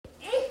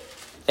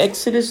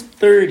Exodus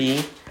 30.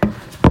 Is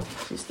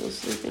he still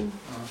sleeping?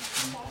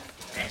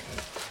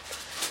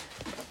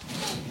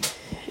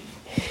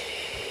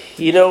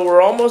 You know,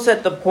 we're almost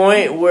at the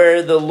point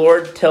where the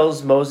Lord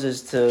tells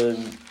Moses to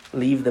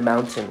leave the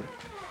mountain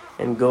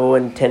and go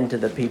and tend to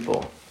the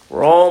people.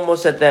 We're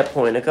almost at that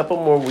point, a couple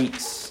more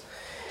weeks.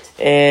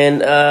 And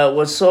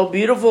what's so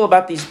beautiful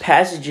about these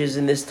passages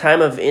in this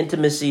time of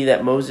intimacy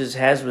that Moses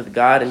has with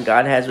God and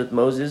God has with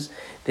Moses,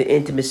 the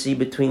intimacy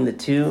between the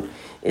two,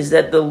 is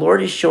that the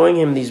Lord is showing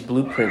him these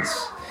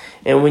blueprints.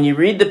 And when you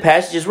read the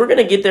passages, we're going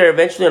to get there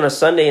eventually on a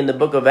Sunday in the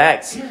book of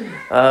Acts.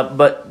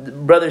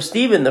 But Brother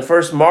Stephen, the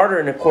first martyr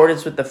in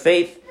accordance with the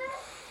faith,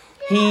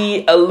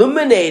 he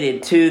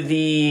illuminated to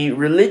the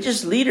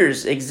religious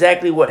leaders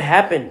exactly what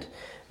happened.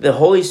 The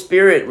Holy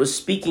Spirit was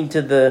speaking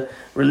to the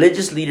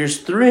religious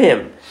leaders through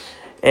him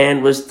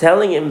and was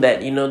telling him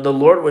that, you know, the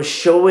Lord was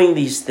showing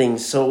these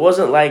things. So it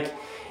wasn't like,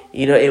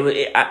 you know,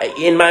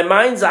 in my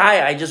mind's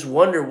eye, I just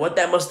wonder what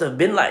that must have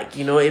been like.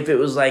 You know, if it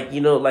was like,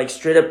 you know, like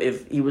straight up,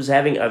 if he was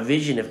having a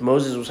vision, if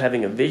Moses was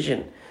having a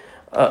vision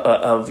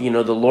of, you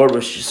know, the Lord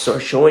was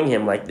just showing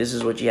him like, this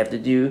is what you have to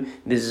do.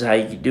 This is how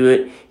you do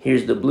it.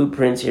 Here's the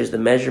blueprints. Here's the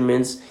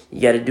measurements.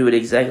 You got to do it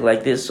exactly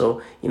like this.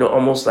 So, you know,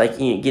 almost like,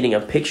 you know, getting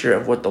a picture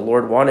of what the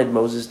Lord wanted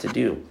Moses to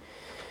do.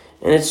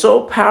 And it's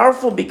so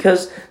powerful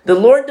because the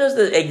Lord does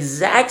the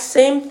exact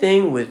same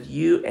thing with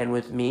you and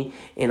with me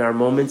in our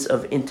moments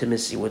of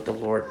intimacy with the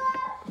Lord.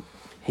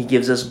 He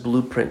gives us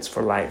blueprints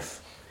for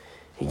life.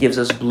 He gives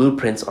us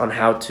blueprints on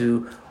how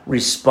to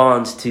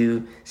respond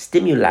to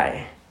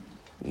stimuli.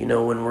 You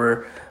know, when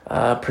we're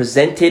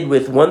presented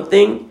with one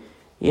thing,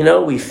 you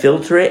know, we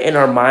filter it in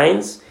our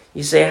minds.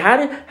 You say,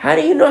 how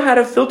do you know how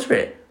to filter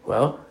it?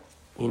 Well,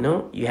 you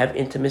know, you have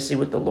intimacy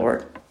with the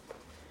Lord.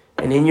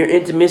 And in your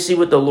intimacy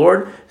with the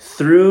Lord,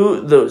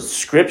 through the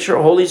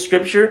scripture, Holy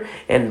Scripture,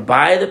 and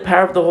by the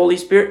power of the Holy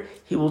Spirit,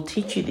 he will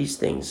teach you these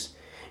things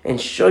and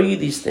show you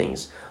these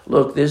things.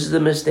 Look, this is the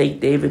mistake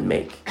David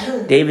made.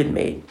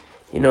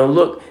 You know,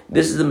 look,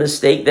 this is the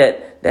mistake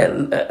that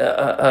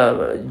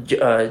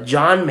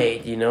John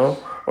made, you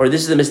know, or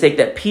this is the mistake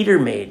that Peter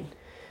made.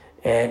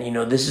 And, you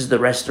know, this is the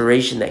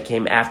restoration that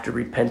came after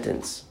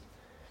repentance.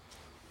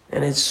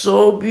 And it's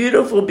so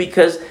beautiful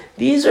because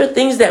these are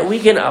things that we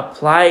can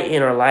apply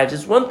in our lives.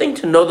 It's one thing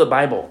to know the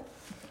Bible.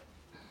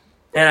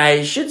 And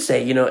I should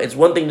say, you know, it's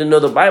one thing to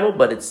know the Bible,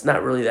 but it's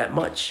not really that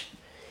much.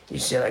 You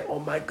say like, oh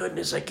my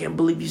goodness, I can't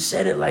believe you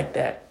said it like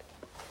that.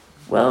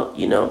 Well,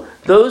 you know,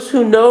 those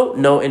who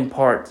know in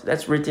part.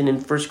 That's written in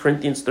 1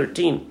 Corinthians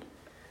 13.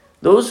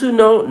 Those who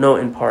know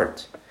in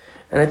part.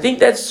 And I think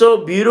that's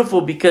so beautiful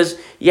because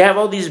you have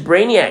all these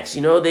brainiacs,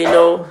 you know, they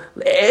know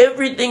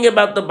everything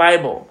about the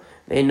Bible.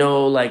 They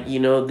know, like, you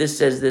know, this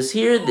says this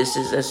here, this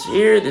is this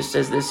here, this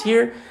says this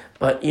here.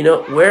 But, you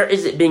know, where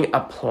is it being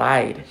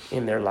applied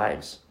in their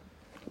lives?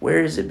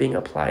 Where is it being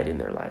applied in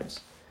their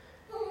lives?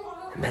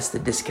 And that's the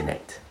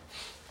disconnect.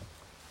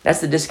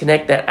 That's the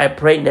disconnect that I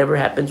pray never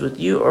happens with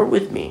you or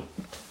with me.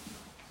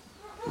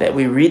 That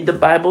we read the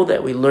Bible,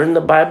 that we learn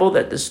the Bible,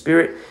 that the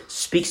Spirit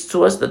speaks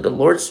to us, that the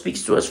Lord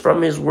speaks to us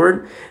from His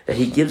Word, that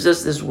He gives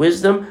us this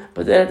wisdom.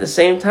 But then at the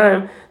same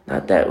time,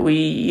 not that we,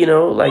 you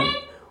know, like,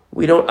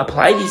 we don't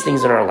apply these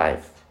things in our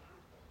life,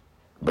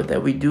 but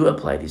that we do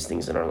apply these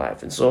things in our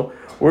life. And so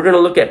we're going to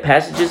look at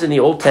passages in the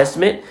Old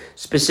Testament,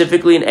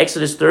 specifically in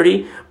Exodus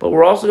 30, but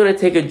we're also going to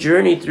take a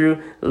journey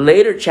through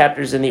later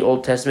chapters in the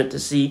Old Testament to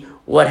see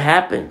what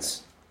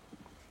happens.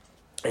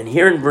 And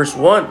here in verse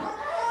 1,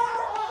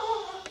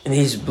 in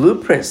these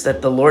blueprints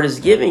that the Lord is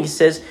giving, He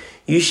says,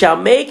 you shall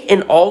make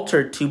an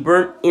altar to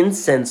burn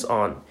incense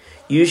on.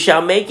 You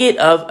shall make it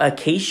of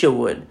acacia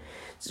wood.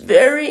 It's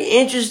very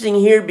interesting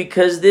here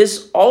because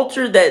this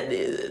altar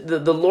that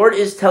the Lord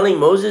is telling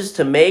Moses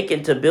to make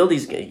and to build,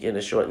 He's going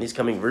to show it in these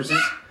coming verses.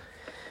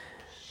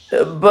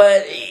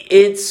 But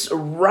it's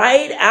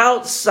right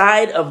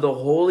outside of the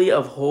Holy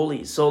of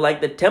Holies. So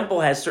like the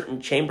temple has certain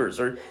chambers,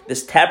 or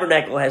this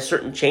tabernacle has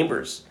certain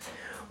chambers.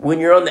 When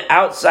you're on the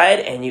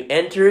outside and you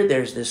enter,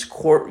 there's this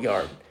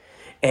courtyard.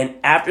 And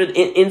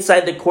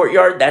inside the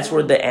courtyard, that's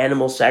where the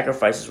animal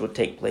sacrifices would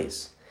take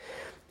place.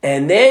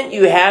 And then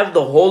you have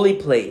the holy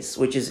place,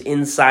 which is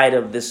inside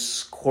of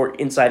this court,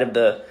 inside of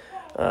the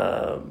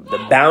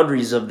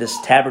boundaries of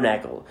this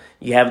tabernacle.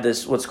 You have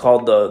this, what's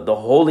called the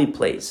holy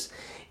place.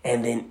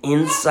 And then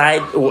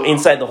inside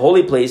the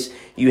holy place,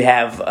 you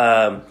have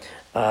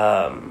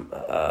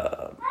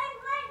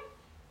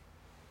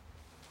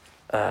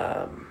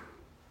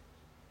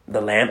the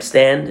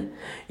lampstand,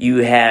 you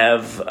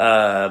have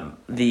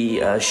the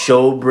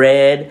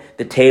showbread,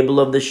 the table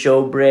of the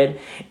showbread,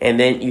 and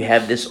then you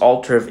have this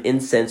altar of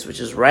incense,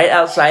 which is right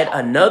outside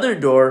another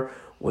door,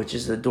 which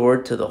is the door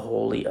to the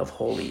Holy of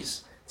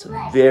Holies. It's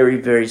a very,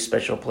 very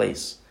special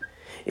place.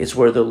 It's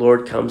where the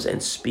Lord comes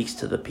and speaks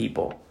to the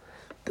people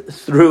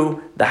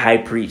through the high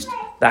priest.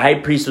 The high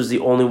priest was the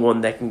only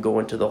one that can go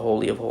into the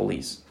Holy of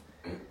Holies.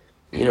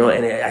 You know,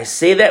 and I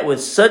say that with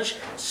such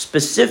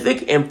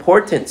specific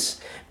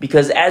importance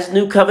because as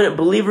New Covenant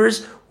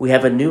believers, we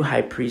have a new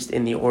high priest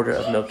in the order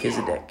of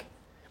Melchizedek.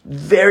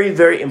 Very,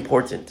 very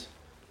important.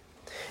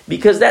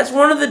 Because that's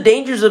one of the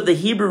dangers of the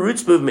Hebrew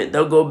roots movement.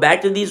 They'll go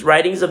back to these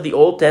writings of the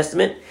Old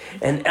Testament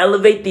and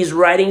elevate these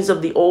writings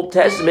of the Old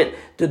Testament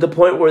to the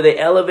point where they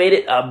elevate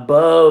it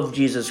above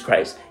Jesus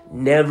Christ.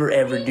 Never,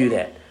 ever do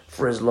that.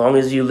 For as long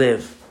as you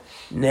live,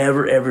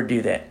 never, ever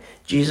do that.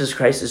 Jesus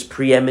Christ is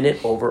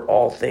preeminent over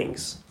all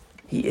things.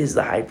 He is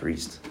the high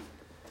priest.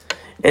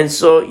 And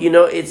so,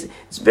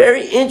 it's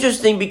very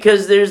interesting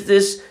because there's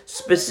this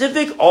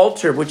specific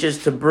altar which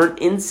is to burn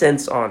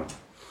incense on.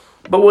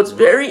 But what's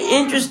very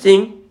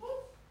interesting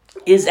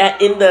is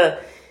that in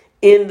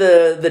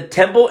the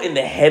temple in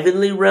the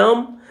heavenly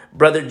realm,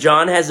 Brother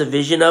John has a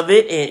vision of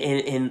it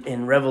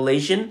in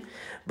Revelation.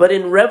 But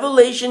in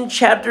Revelation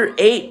chapter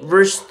 8,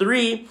 verse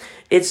 3,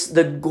 it's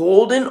the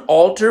golden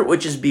altar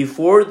which is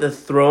before the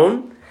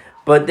throne.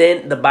 But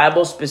then the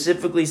Bible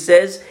specifically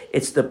says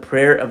it's the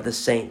prayer of the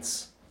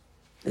saints.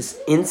 This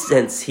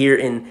incense here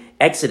in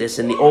Exodus,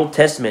 in the Old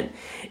Testament,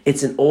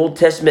 it's an Old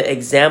Testament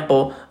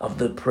example of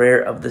the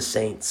prayer of the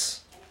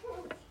saints.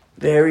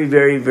 Very,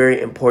 very, very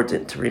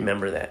important to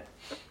remember that.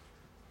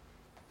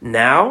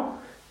 Now,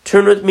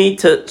 turn with me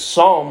to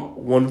Psalm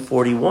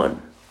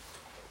 141.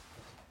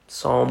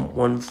 Psalm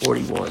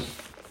 141.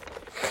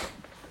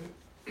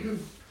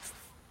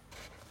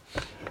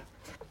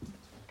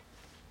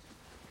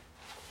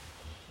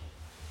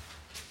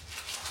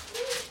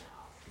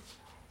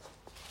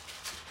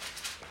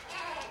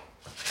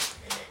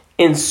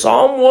 In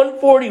Psalm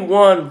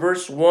 141,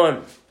 verse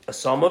 1, a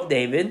Psalm of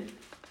David,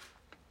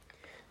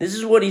 this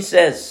is what he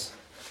says.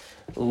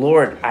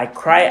 Lord, I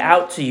cry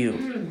out to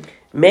you.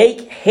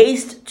 Make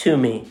haste to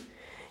me.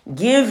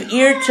 Give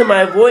ear to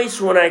my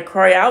voice when I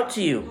cry out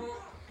to you.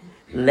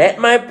 Let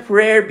my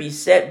prayer be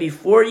set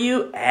before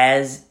you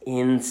as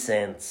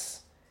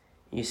incense.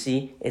 You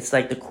see, it's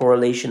like the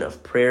correlation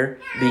of prayer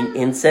being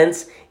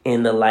incense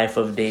in the life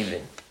of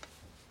David.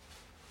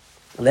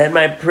 Let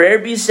my prayer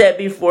be set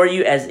before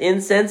you as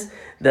incense,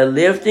 the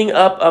lifting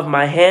up of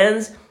my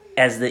hands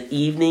as the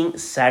evening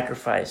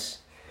sacrifice.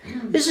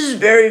 This is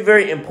very,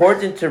 very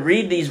important to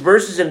read these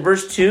verses in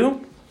verse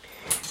 2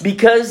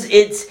 because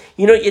it's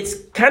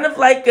kind of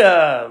like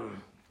a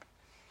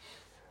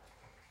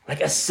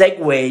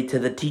segue to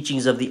the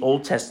teachings of the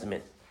Old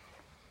Testament.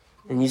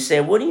 And you say,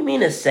 what do you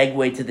mean a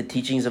segue to the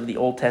teachings of the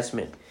Old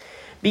Testament?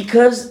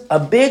 Because a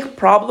big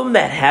problem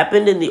that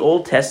happened in the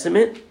Old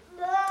Testament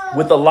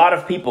with a lot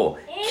of people,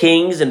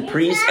 kings and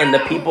priests and the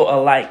people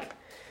alike,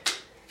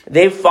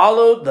 they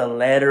followed the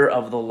letter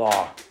of the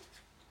law.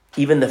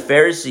 Even the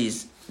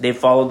Pharisees, they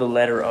followed the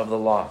letter of the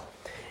law.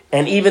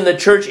 And even the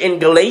church in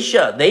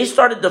Galatia, they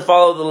started to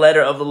follow the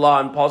letter of the law.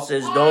 And Paul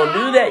says, don't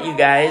do that, you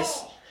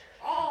guys.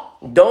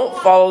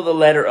 Don't follow the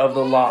letter of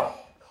the law.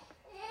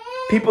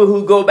 People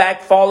who go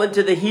back fall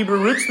into the Hebrew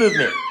roots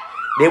movement.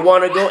 They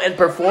want to go and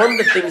perform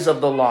the things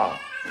of the law.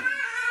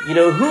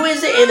 Who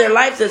is it in their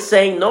lives that's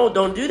saying, no,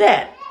 don't do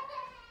that?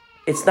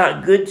 It's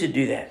not good to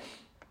do that.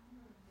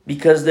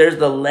 Because there's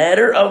the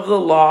letter of the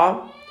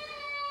law,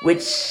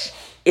 which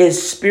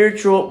is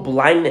spiritual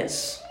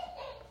blindness.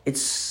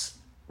 It's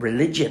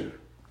religion.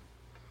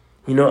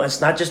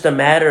 It's not just a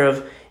matter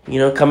of,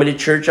 coming to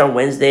church on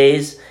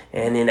Wednesdays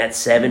and then at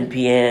 7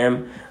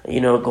 p.m.,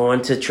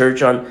 going to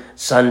church on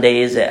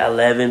Sundays at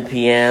 11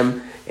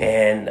 p.m.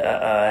 and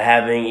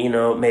having,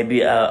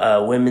 maybe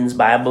a women's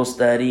Bible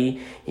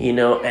study, and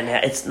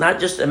it's not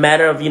just a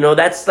matter of,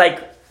 that's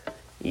like,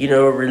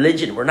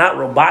 religion. We're not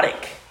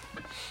robotic.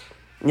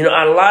 A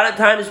lot of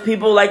times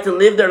people like to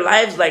live their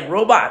lives like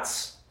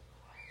robots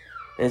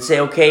and say,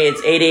 okay,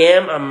 it's 8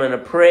 a.m. I'm going to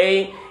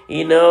pray,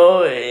 I'm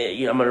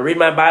going to read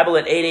my Bible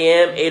at 8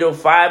 a.m.,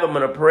 8:05, I'm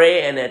going to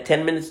pray, and at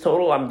 10 minutes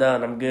total, I'm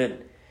done, I'm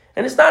good.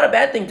 And it's not a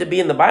bad thing to be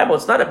in the Bible.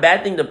 It's not a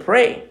bad thing to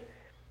pray.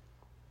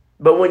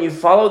 But when you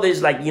follow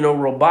this,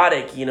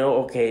 robotic,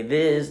 okay,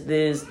 this,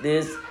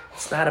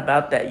 it's not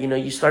about that.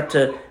 You start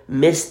to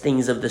miss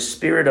things of the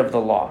spirit of the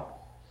law.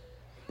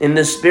 In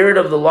the spirit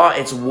of the law,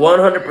 it's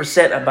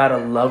 100% about a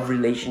love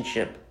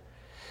relationship.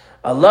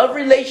 A love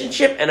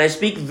relationship, and I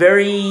speak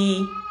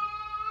very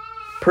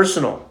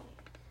personal.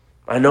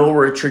 I know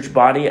we're a church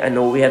body. I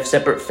know we have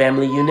separate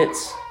family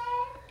units.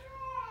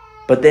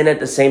 But then at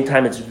the same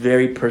time, it's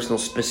very personal,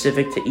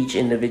 specific to each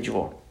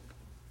individual.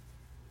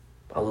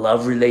 A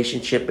love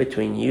relationship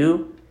between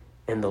you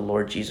and the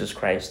Lord Jesus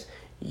Christ.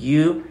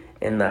 You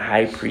and the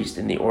high priest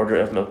in the order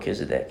of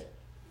Melchizedek.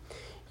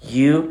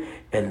 You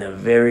and the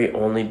very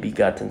only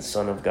begotten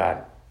Son of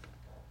God.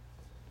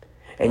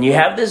 And you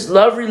have this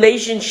love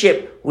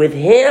relationship with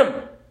Him.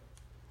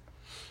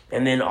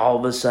 And then all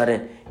of a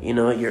sudden,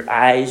 your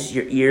eyes,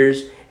 your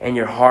ears, and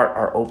your heart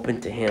are open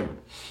to Him.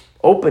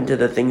 Open to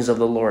the things of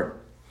the Lord.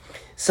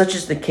 Such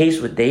is the case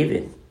with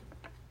David.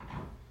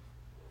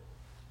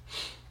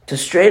 To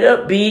straight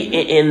up be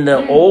in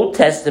the Old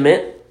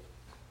Testament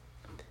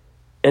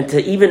and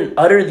to even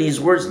utter these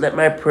words, let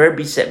my prayer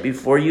be set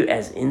before you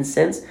as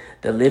incense,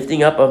 the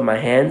lifting up of my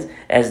hands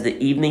as the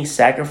evening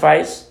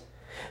sacrifice.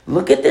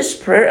 Look at this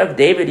prayer of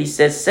David. He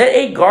says, set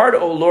a guard,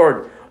 O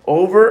Lord,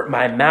 over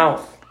my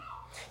mouth.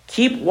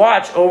 Keep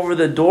watch over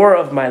the door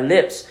of my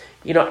lips.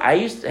 I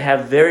used to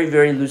have very,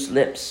 very loose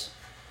lips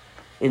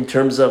in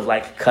terms of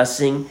like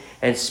cussing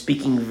and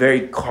speaking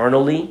very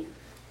carnally.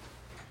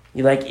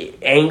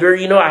 Anger,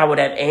 I would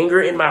have anger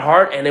in my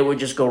heart and it would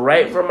just go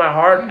right from my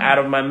heart out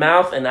of my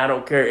mouth. And I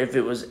don't care if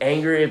it was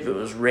anger, if it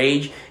was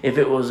rage, if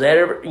it was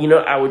whatever,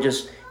 I would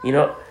just,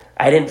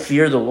 I didn't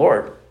fear the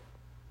Lord.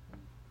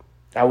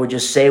 I would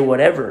just say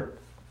whatever.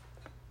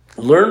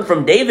 Learn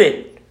from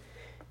David,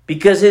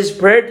 because his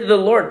prayer to the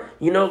Lord,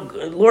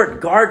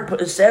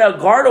 Lord, set a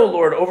guard, O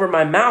Lord, over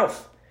my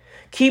mouth.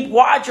 Keep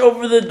watch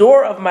over the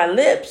door of my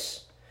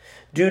lips.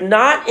 Do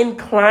not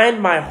incline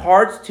my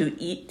heart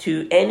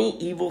to any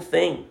evil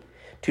thing,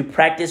 to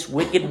practice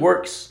wicked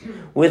works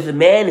with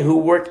men who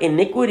work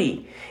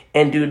iniquity,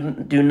 and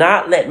do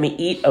not let me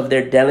eat of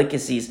their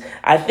delicacies.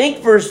 I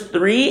think verse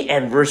 3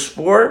 and verse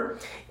 4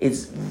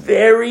 is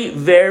very,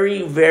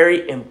 very,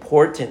 very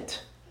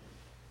important,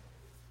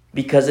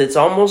 because it's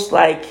almost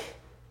like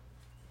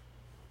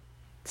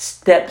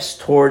steps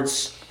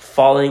towards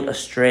falling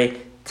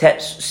astray,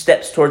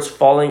 steps towards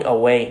falling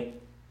away.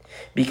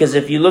 Because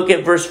if you look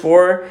at verse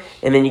 4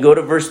 and then you go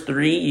to verse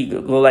 3,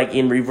 you go like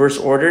in reverse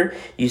order,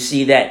 you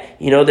see that,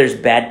 there's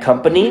bad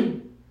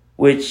company,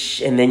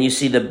 and then you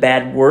see the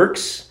bad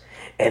works,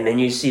 and then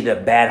you see the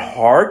bad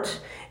heart,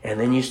 and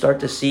then you start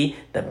to see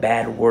the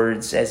bad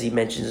words, as he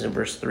mentions in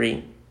verse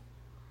 3.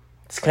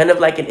 It's kind of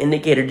like an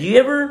indicator.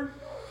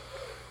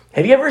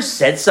 Have you ever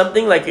said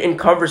something like in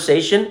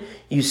conversation,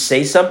 you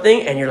say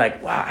something and you're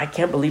like, wow, I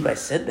can't believe I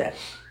said that.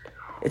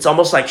 It's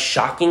almost like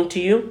shocking to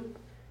you.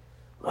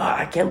 Wow,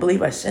 I can't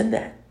believe I said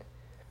that.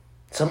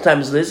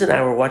 Sometimes Liz and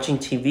I were watching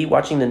TV,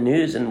 watching the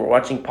news, and we're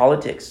watching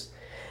politics.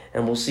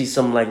 And we'll see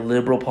some like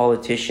liberal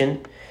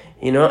politician,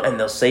 and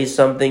they'll say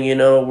something,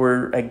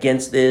 we're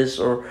against this,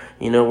 or,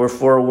 we're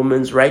for a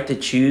woman's right to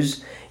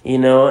choose,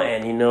 and,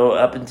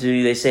 up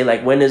until they say,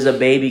 like, when is a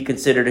baby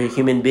considered a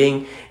human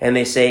being? And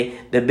they say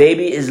the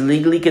baby is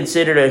legally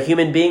considered a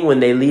human being when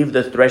they leave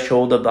the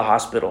threshold of the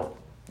hospital,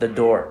 the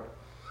door.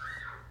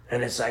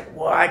 And it's like,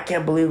 well, I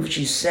can't believe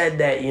she said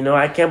that,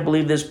 I can't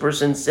believe this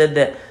person said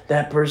that.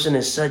 That person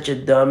is such a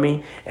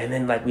dummy. And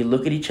then like we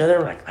look at each other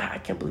and we're like, I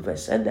can't believe I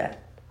said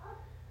that.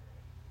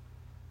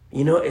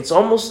 It's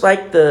almost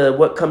like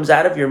what comes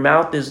out of your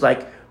mouth is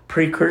like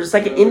precursor. It's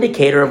like an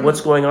indicator of what's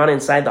going on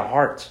inside the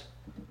heart.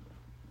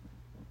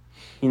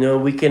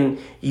 We can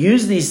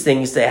use these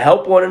things to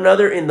help one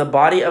another in the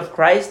body of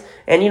Christ.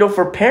 And,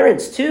 for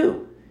parents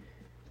too.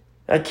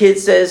 A kid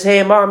says,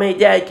 hey, Mom, hey,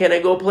 Dad, can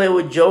I go play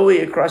with Joey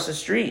across the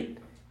street?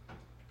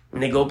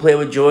 And they go play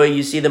with Joey.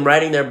 You see them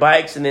riding their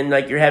bikes, and then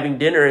like you're having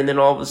dinner, and then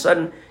all of a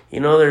sudden,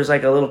 there's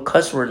like a little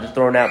cuss word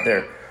thrown out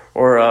there,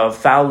 or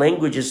foul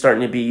language is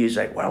starting to be used.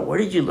 Like, wow, where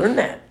did you learn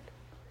that?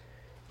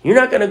 You're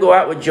not going to go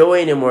out with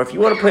Joey anymore. If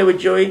you want to play with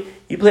Joey,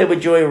 you play with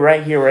Joey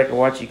right here where I can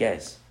watch you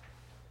guys.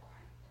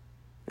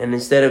 And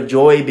instead of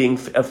Joey being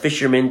a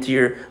fisherman to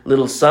your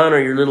little son or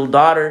your little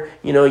daughter,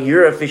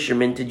 you're a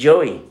fisherman to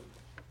Joey.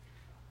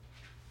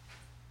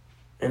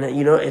 And,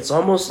 it's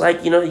almost like,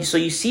 so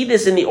you see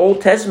this in the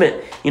Old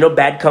Testament.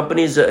 Bad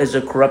company is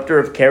a corrupter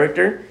of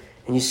character.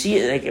 And you see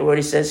it, like what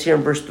he says here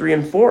in verse 3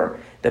 and 4.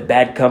 The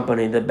bad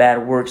company, the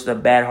bad works, the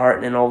bad heart,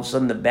 and then all of a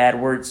sudden the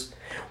bad words.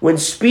 When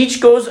speech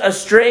goes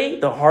astray,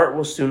 the heart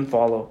will soon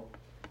follow.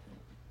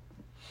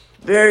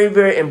 Very,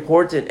 very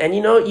important. And,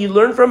 you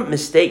learn from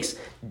mistakes.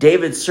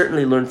 David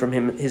certainly learned from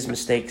his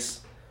mistakes.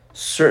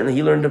 Certainly,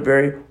 he learned a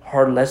very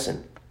hard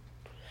lesson.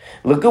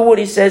 Look at what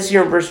he says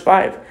here in verse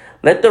 5.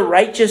 Let the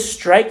righteous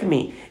strike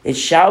me. It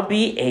shall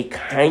be a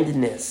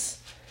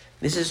kindness.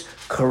 This is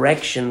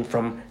correction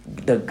from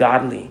the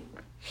godly.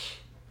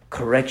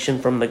 Correction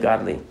from the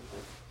godly.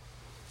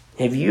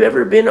 Have you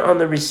ever been on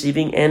the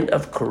receiving end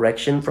of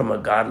correction from a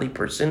godly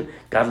person,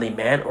 godly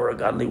man or a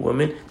godly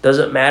woman?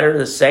 Doesn't matter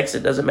the sex.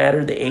 It doesn't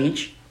matter the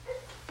age.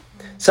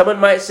 Someone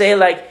might say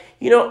like,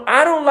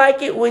 I don't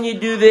like it when you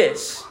do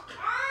this.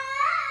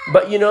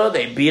 But,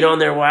 they beat on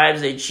their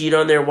wives, they cheat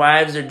on their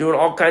wives, they're doing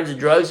all kinds of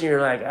drugs, and you're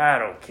like, I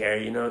don't care,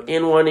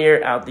 in one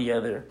ear, out the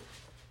other.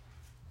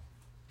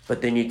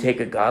 But then you take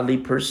a godly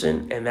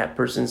person, and that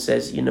person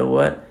says, you know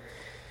what?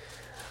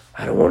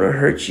 I don't want to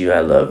hurt you,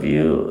 I love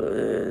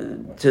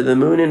you, to the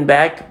moon and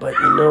back, but,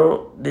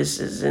 this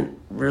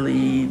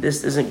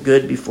isn't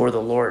good before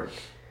the Lord.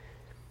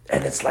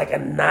 And it's like a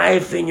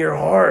knife in your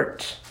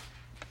heart.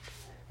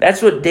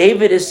 That's what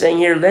David is saying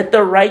here. Let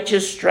the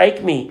righteous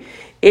strike me.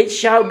 It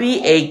shall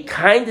be a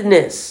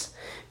kindness,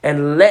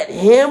 and let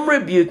him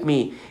rebuke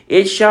me.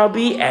 It shall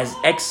be as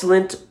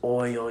excellent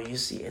oil. You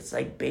see, it's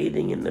like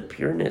bathing in the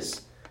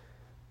pureness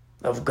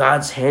of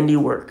God's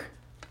handiwork.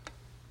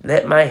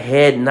 Let my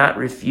head not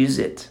refuse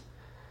it.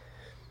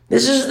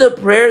 This is the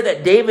prayer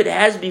that David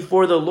has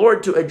before the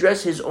Lord to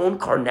address his own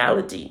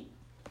carnality.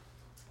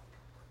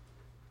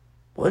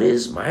 What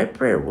is my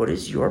prayer? What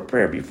is your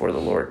prayer before the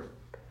Lord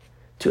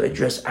to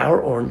address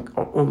our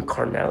own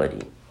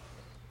carnality?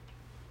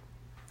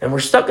 And we're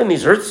stuck in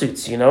these earth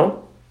suits,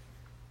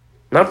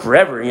 Not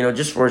forever,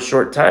 just for a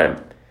short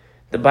time.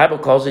 The Bible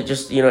calls it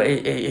just,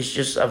 it's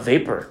just a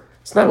vapor.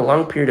 It's not a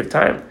long period of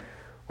time.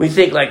 We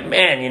think like,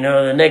 man,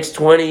 the next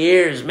 20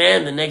 years,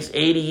 man, the next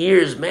 80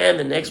 years, man,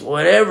 the next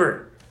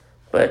whatever.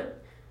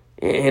 But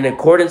in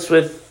accordance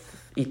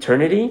with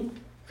eternity,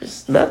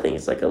 it's nothing.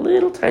 It's like a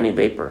little tiny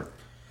vapor.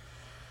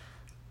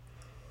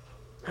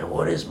 And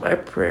what is my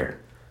prayer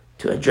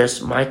to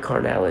address my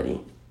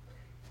carnality?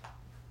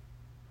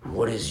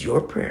 What is your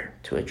prayer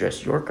to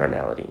address your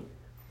carnality?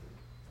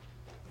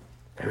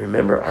 And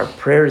remember, our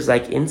prayer is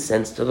like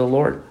incense to the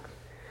Lord.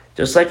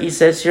 Just like he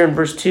says here in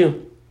verse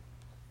 2.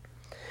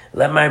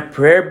 Let my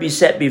prayer be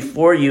set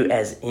before you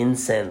as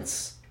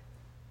incense.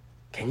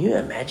 Can you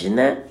imagine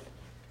that?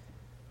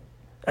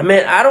 I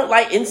mean, I don't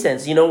light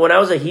incense. When I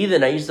was a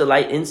heathen, I used to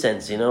light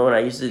incense, and I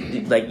used to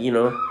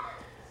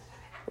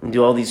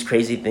do all these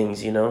crazy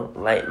things,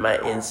 light my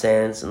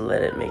incense and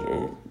let it make it.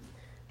 A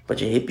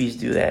bunch of hippies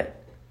do that.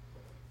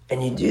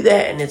 And you do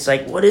that, and it's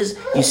like,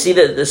 you see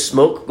the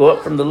smoke go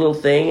up from the little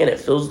thing, and it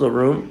fills the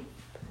room.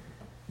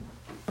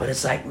 But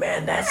it's like,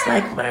 man, that's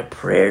like my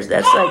prayers.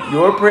 That's like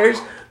your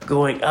prayers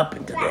going up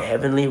into the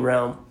heavenly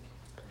realm.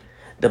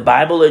 The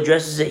Bible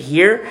addresses it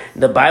here.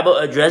 The Bible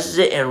addresses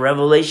it in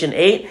Revelation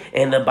 8.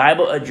 And the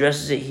Bible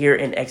addresses it here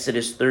in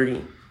Exodus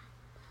 30.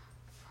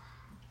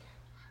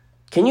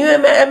 Can you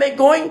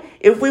imagine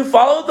if we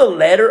follow the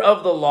letter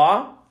of the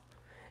law,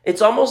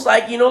 it's almost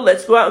like,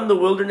 let's go out in the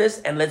wilderness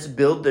and let's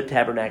build the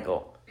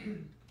tabernacle.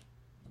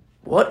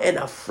 What an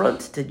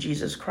affront to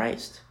Jesus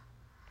Christ.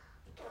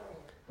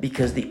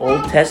 Because the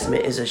Old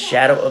Testament is a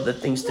shadow of the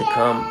things to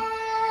come.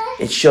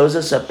 It shows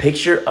us a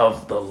picture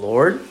of the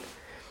Lord,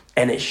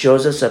 and it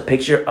shows us a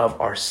picture of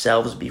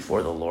ourselves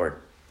before the Lord.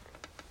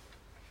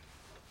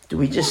 Do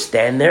we just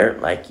stand there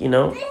like, here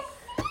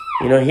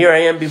I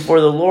am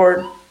before the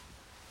Lord?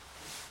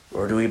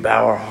 Or do we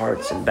bow our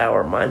hearts and bow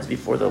our minds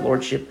before the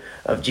Lordship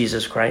of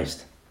Jesus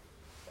Christ?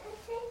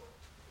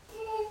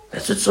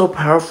 That's what's so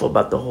powerful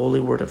about the Holy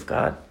Word of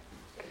God.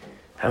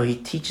 How he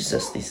teaches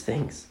us these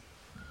things.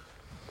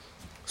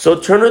 So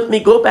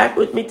go back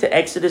with me to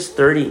Exodus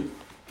 30.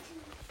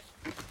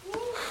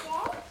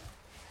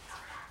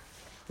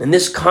 And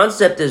this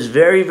concept is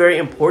very, very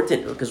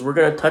important because we're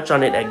going to touch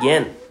on it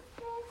again.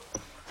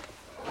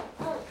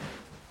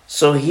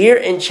 So here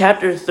in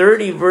chapter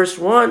 30, verse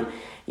 1,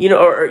 you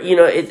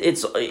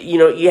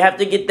have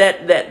to get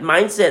that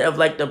mindset of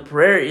like the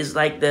prayer is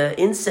like the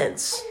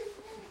incense.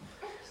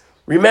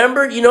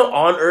 Remember,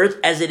 on earth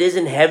as it is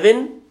in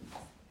heaven.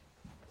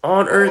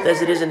 On earth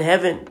as it is in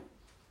heaven.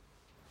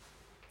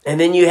 And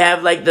then you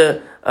have like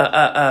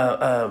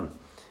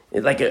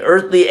like an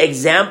earthly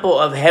example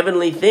of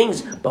heavenly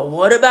things. But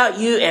what about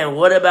you and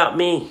what about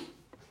me?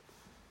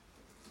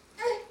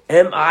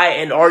 Am I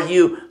and are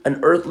you an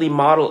earthly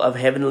model of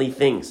heavenly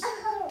things?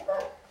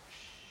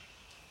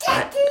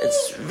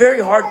 It's very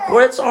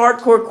hardcore. It's a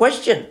hardcore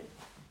question.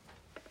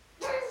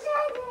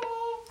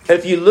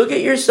 If you look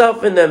at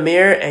yourself in the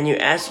mirror and you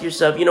ask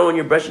yourself, when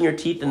you're brushing your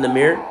teeth in the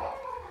mirror,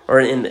 or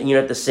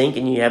at the sink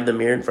and you have the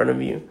mirror in front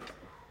of you,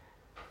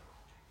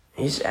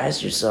 you just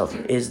ask yourself,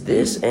 is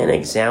this an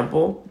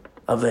example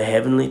of a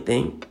heavenly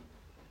thing?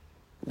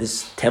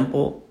 This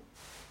temple?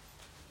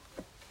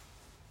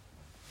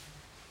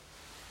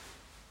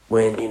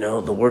 When,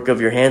 the work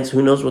of your hands,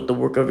 who knows what the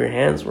work of your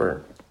hands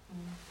were?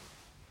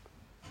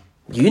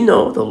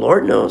 The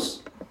Lord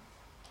knows.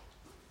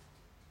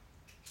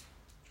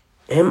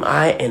 Am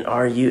I and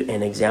are you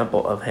an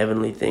example of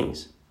heavenly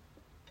things?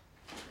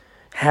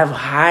 Have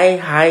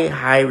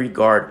high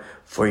regard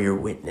for your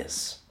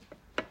witness.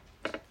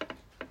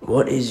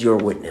 What is your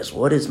witness?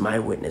 What is my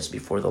witness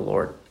before the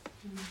Lord?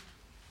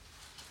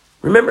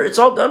 Remember, it's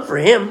all done for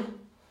him.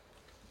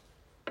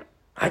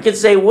 I could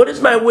say, what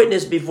is my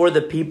witness before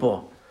the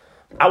people?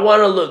 I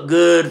want to look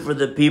good for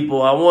the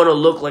people. I want to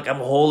look like I'm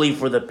holy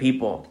for the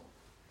people.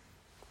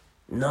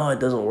 No, it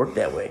doesn't work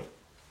that way.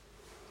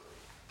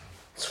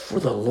 It's for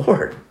the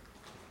Lord.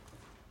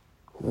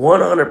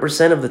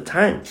 100% of the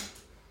time.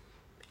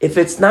 If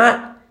it's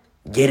not,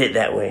 get it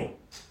that way.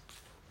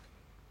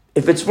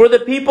 If it's for the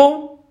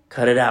people,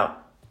 cut it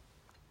out.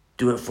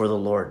 Do it for the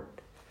Lord.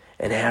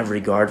 And have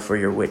regard for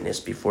your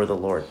witness before the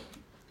Lord.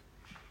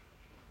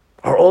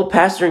 Our old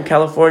pastor in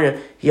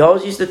California, he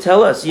always used to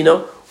tell us,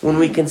 when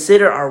we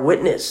consider our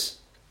witness,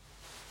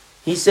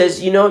 he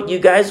says, you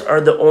guys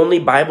are the only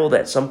Bible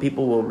that some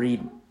people will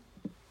read.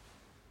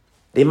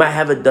 They might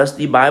have a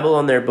dusty Bible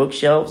on their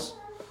bookshelves.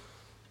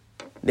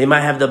 They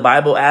might have the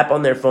Bible app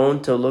on their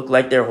phone to look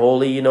like they're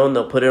holy, and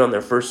they'll put it on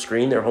their first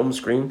screen, their home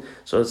screen.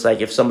 So it's like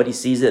if somebody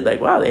sees it,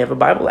 like, wow, they have a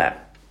Bible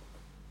app.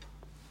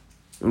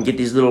 And get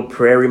these little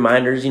prayer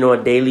reminders,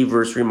 a daily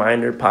verse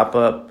reminder pop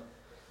up.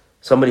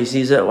 Somebody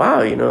sees it,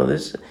 wow,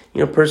 this,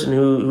 person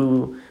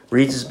who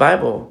reads his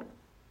Bible.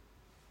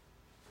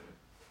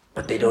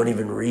 But they don't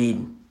even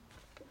read.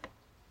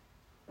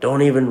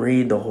 Don't even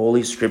read the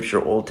Holy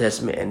Scripture, Old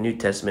Testament and New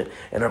Testament.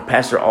 And our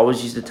pastor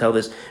always used to tell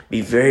this,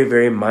 be very,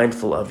 very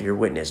mindful of your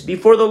witness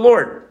before the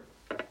Lord.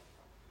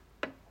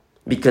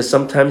 Because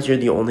sometimes you're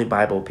the only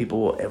Bible people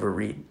will ever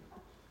read.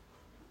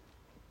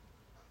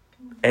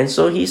 And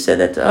so he said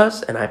that to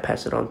us, and I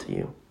pass it on to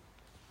you.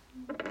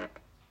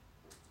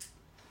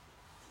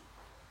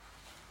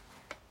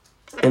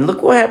 And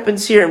look what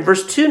happens here in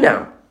verse 2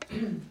 now.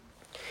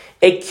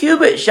 A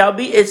cubit shall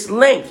be its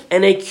length,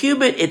 and a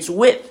cubit its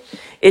width.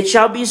 It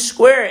shall be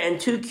square, and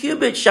 2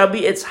 cubits shall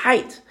be its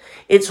height.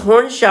 Its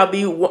horns shall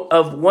be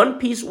of one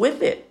piece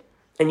with it,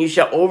 and you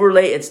shall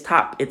overlay its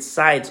top, its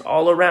sides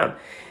all around,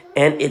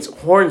 and its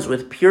horns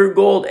with pure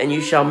gold, and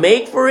you shall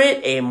make for it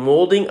a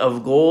molding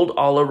of gold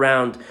all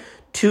around.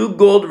 2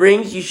 gold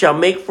rings you shall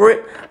make for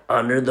it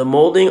under the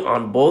molding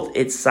on both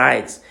its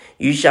sides.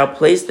 You shall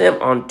place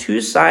them on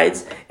 2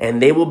 sides,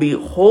 and they will be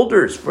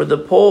holders for the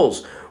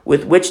poles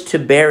with which to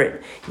bear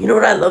it. You know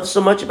what I love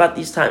so much about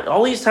these times?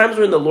 All these times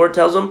when the Lord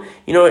tells them,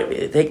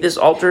 take this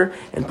altar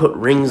and put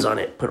rings on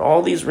it. Put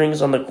all these rings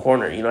on the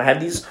corner. Have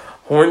these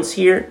horns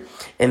here.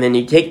 And then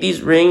you take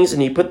these rings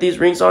and you put these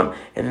rings on.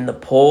 And then the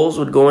poles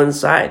would go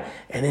inside.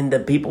 And then the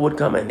people would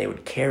come and they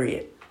would carry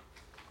it.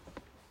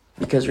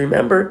 Because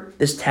remember,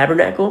 this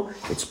tabernacle,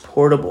 it's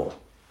portable.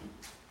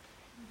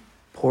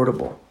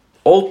 Portable.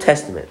 Old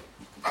Testament.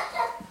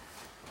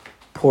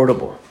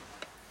 Portable.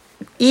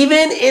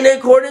 Even in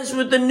accordance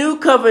with the new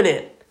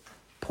covenant,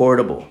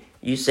 portable.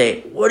 You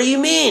say, what do you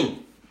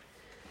mean?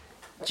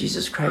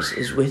 Jesus Christ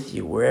is with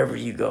you wherever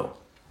you go.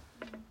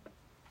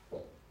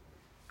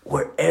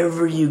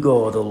 Wherever you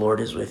go, the Lord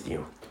is with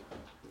you.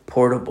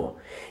 Portable.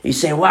 You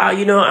say, wow,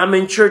 I'm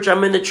in church.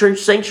 I'm in the church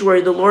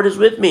sanctuary. The Lord is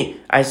with me.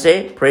 I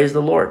say, praise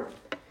the Lord.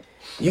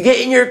 You get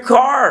in your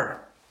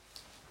car.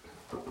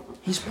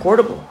 He's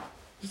portable.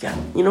 You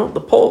got,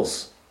 the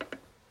poles.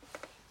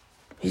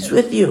 He's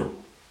with you.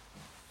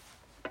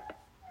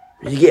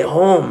 You get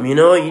home, you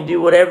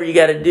do whatever you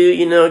got to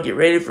do, get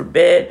ready for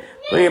bed,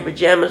 put on your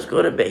pajamas, go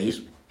to bed.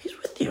 He's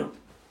with you.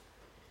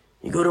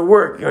 You go to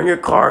work, you're in your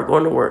car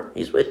going to work.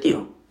 He's with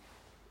you.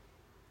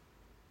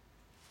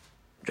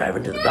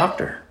 Driving to the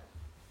doctor.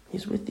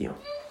 He's with you.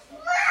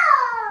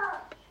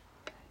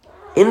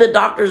 In the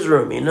doctor's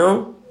room,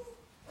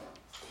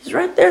 He's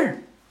right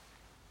there.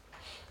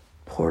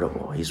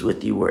 Portable. He's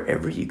with you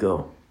wherever you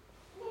go.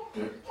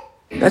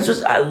 That's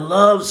what I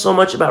love so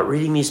much about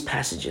reading these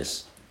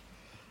passages.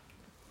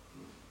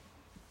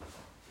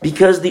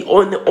 Because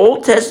in the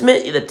Old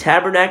Testament, the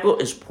tabernacle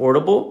is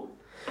portable.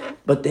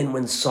 But then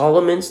when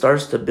Solomon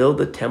starts to build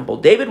the temple,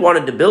 David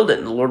wanted to build it.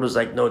 And the Lord was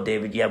like, no,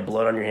 David, you have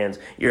blood on your hands.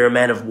 You're a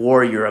man of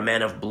war. You're a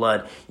man of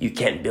blood. You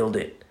can't build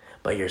it.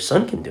 But your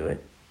son can do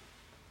it.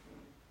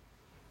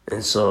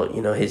 And so,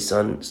 his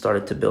son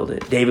started to build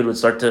it. David would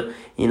start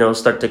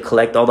to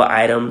collect all the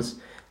items,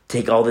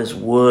 take all this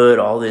wood,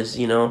 all this,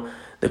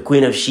 The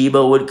Queen of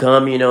Sheba would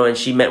come, and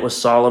she met with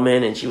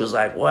Solomon, and she was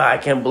like, wow, I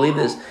can't believe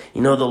this.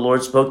 The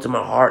Lord spoke to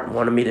my heart and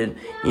wanted me to,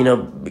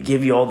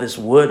 give you all this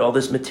wood, all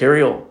this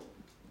material.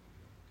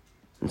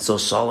 And so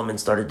Solomon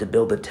started to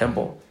build the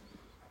temple.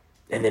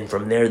 And then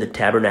from there, the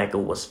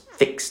tabernacle was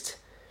fixed.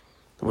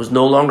 It was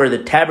no longer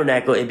the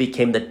tabernacle, it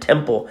became the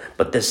temple,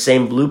 but the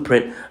same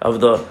blueprint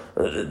of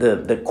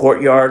the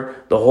courtyard,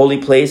 the holy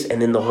place,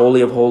 and then the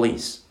Holy of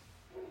Holies.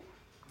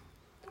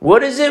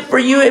 What is it for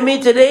you and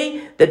me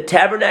today? The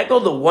tabernacle,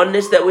 the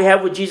oneness that we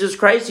have with Jesus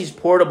Christ, he's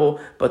portable,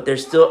 but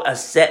there's still a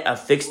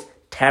fixed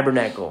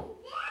tabernacle.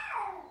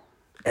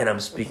 And I'm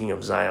speaking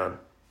of Zion.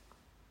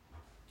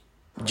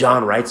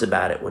 John writes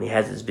about it when he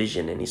has his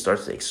vision and he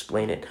starts to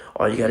explain it.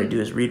 All you got to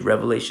do is read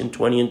Revelation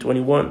 20 and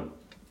 21.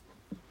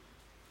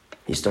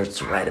 He starts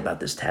to write about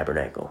this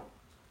tabernacle.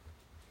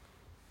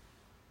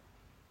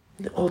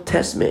 The Old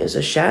Testament is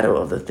a shadow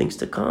of the things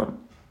to come.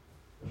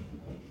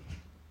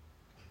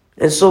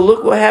 And so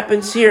look what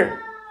happens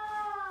here.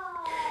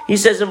 He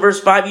says in verse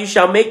 5, you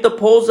shall make the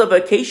poles of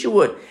acacia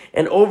wood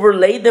and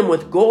overlay them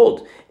with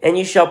gold, and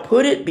you shall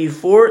put it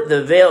before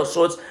the veil.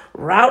 So it's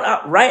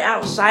right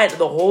outside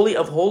the Holy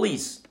of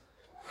Holies.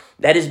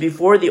 That is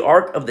before the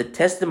ark of the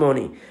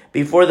testimony,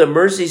 before the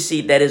mercy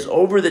seat that is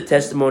over the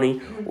testimony,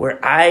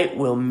 where I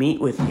will meet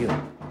with you.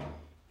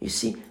 You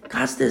see,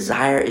 God's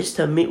desire is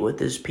to meet with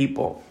his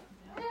people.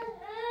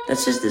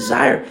 That's his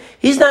desire.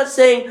 He's not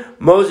saying,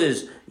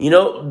 Moses,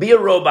 be a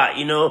robot,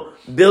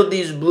 build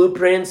these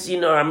blueprints, I'm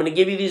going to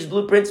give you these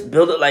blueprints,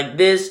 build it like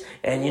this,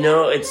 and,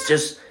 it's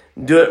just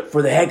do it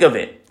for the heck of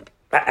it.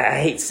 I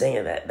hate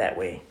saying that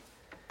way.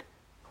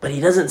 But he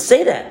doesn't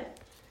say that.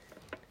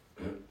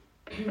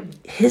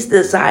 His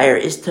desire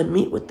is to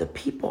meet with the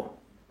people,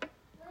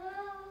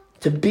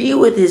 to be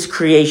with his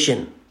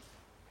creation.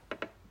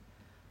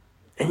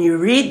 And you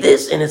read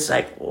this and it's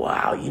like,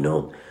 wow,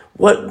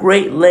 what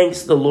great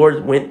lengths the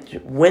Lord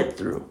went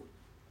through.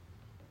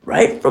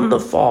 Right from the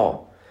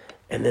fall.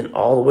 And then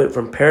all the way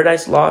from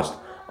Paradise Lost,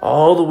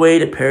 all the way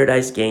to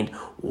Paradise Gained.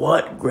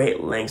 What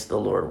great lengths the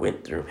Lord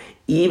went through.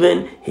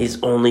 Even his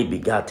only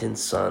begotten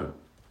Son.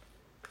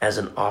 As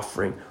an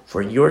offering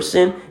for your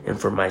sin and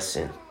for my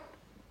sin.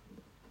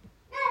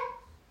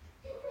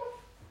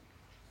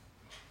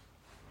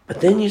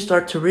 But then you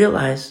start to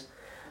realize,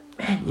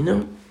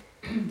 man,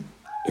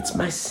 it's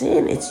my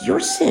sin. It's your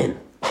sin.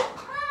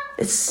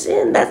 It's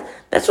sin.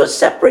 That's what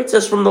separates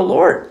us from the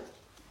Lord.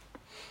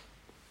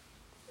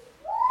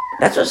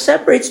 That's what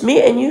separates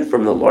me and you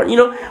from the Lord.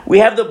 We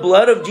have the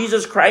blood of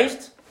Jesus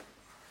Christ.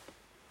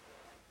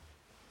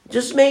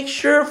 Just make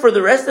sure for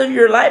the rest of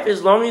your life,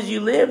 as long as you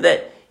live,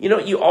 that,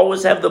 you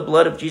always have the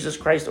blood of Jesus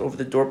Christ over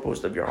the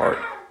doorpost of your heart.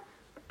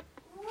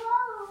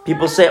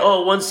 People say,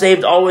 once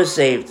saved, always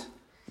saved.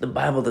 The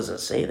Bible doesn't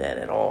say that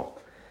at all.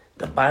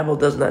 The Bible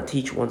does not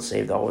teach once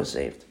saved, always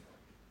saved.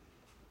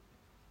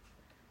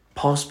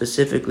 Paul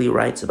specifically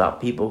writes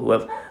about people who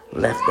have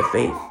left the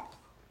faith.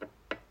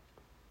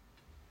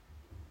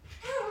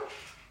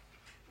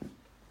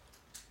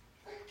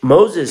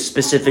 Moses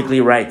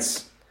specifically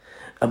writes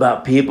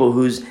about people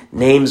whose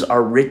names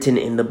are written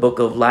in the book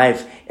of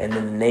life and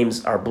then the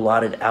names are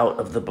blotted out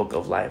of the book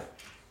of life.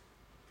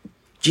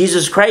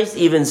 Jesus Christ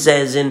even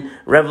says in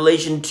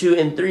Revelation 2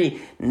 and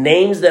 3,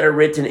 names that are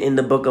written in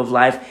the book of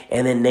life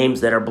and then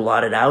names that are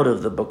blotted out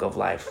of the book of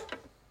life.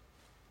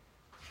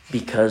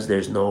 Because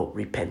there's no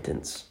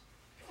repentance.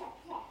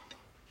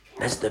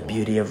 That's the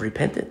beauty of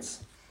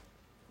repentance.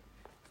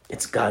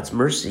 It's God's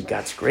mercy,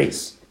 God's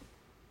grace.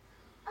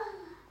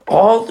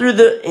 All through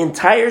the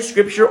entire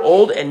scripture,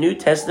 Old and New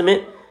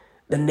Testament,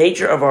 the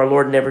nature of our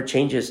Lord never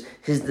changes.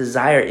 His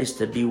desire is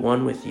to be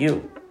one with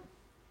you.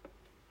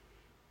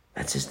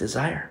 That's his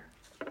desire.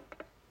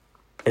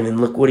 And then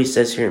look what he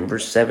says here in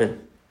verse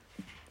 7.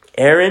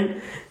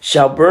 Aaron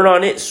shall burn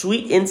on it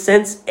sweet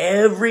incense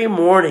every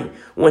morning.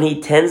 When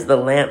he tends the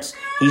lamps,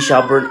 he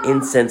shall burn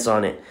incense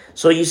on it.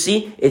 So you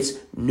see, it's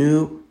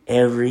new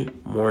every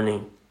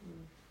morning.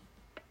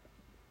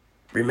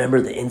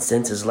 Remember, the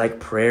incense is like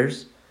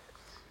prayers.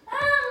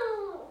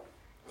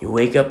 You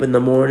wake up in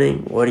the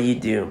morning, what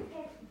do?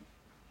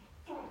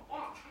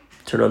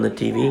 Turn on the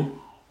TV,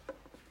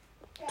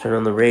 turn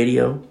on the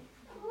radio,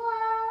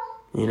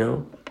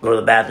 go to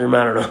the bathroom,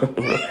 I don't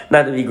know,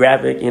 not to be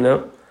graphic,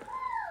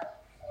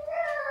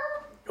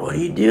 What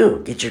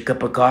do? Get your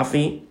cup of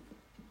coffee,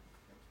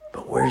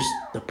 but where's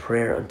the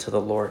prayer unto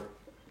the Lord?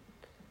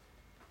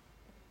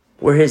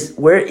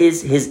 Where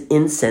is his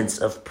incense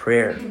of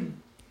prayer?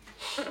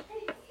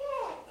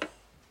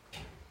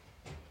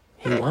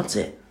 He wants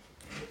it.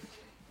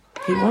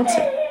 He wants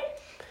it.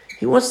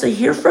 He wants to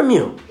hear from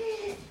you.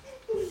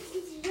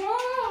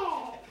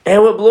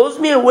 And what blows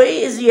me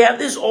away is you have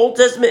this Old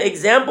Testament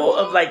example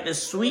of like the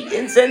sweet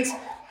incense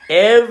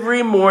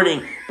every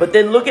morning. But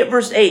then look at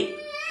verse 8.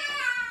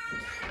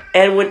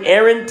 And when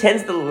Aaron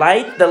tends the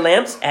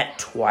lamps at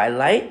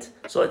twilight,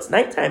 so it's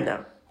nighttime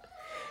now,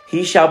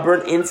 he shall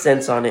burn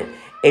incense on it,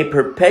 a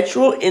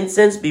perpetual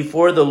incense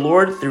before the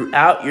Lord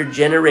throughout your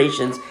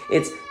generations.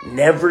 It's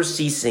never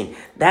ceasing.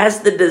 That's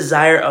the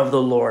desire of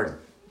the Lord.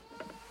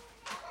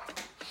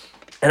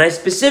 And I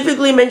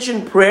specifically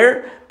mentioned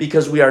prayer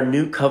because we are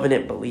new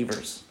covenant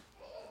believers.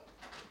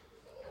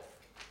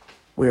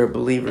 We are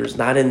believers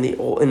not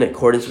in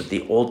accordance with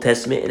the Old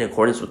Testament, in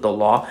accordance with the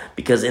law,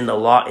 because in the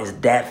law is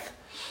death.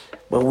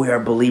 But we are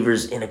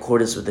believers in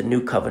accordance with the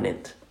new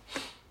covenant.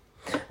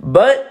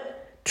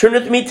 But turn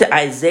with me to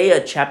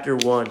Isaiah chapter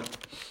 1.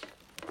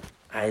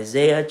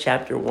 Isaiah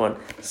chapter 1.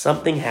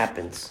 Something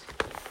happens.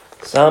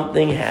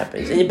 Something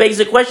happens. And it begs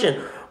the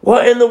question,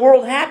 what in the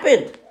world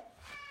happened?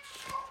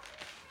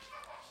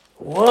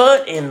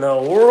 What in the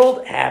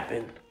world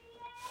happened?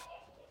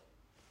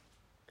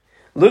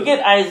 Look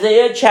at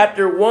Isaiah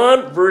chapter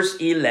 1, verse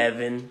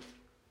 11.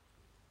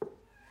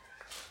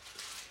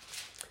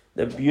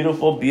 The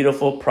beautiful,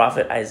 beautiful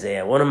prophet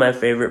Isaiah. One of my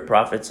favorite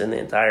prophets in the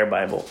entire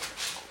Bible.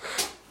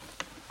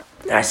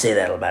 I say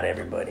that about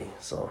everybody,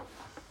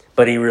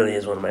 but he really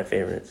is one of my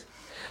favorites.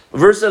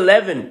 Verse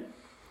 11.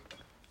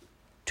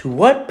 To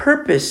what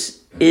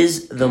purpose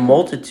is the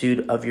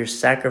multitude of your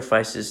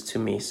sacrifices to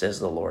me, says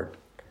the Lord.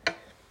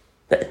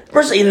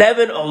 Verse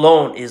 11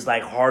 alone is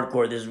like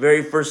hardcore. This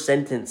very first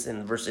sentence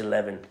in verse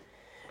 11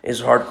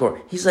 is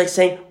hardcore. He's like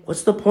saying,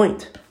 what's the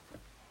point?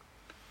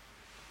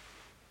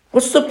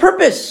 What's the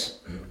purpose?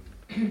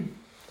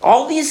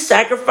 All these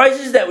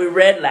sacrifices that we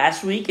read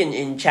last week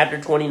in chapter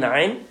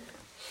 29,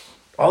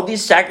 all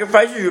these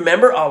sacrifices,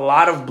 remember, a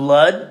lot of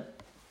blood.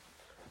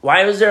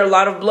 Why was there a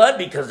lot of blood?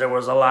 Because there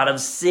was a lot of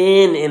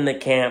sin in the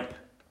camp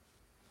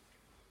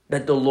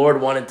that the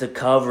Lord wanted to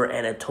cover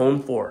and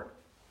atone for.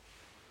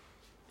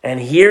 And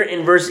here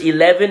in verse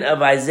 11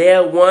 of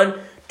Isaiah 1,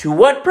 to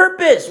what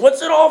purpose?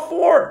 What's it all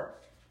for?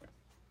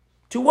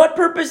 To what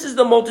purpose is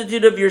the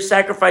multitude of your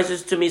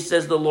sacrifices to me,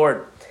 says the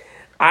Lord?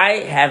 I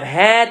have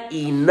had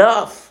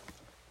enough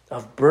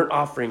of burnt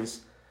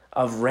offerings,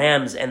 of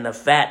rams, and the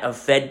fat of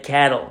fed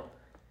cattle.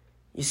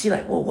 You see,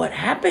 what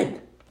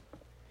happened?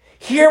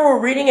 Here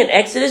we're reading in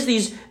Exodus,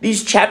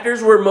 these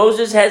chapters where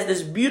Moses has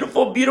this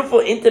beautiful, beautiful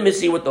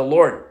intimacy with the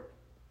Lord.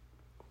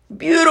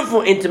 Beautiful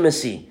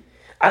intimacy.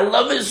 I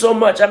love it so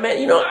much. I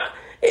mean,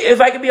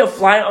 if I could be a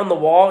fly on the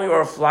wall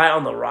or a fly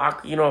on the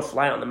rock, a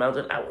fly on the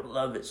mountain, I would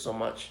love it so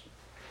much.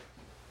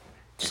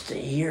 Just to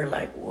hear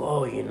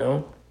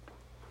whoa,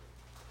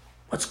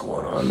 what's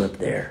going on up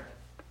there?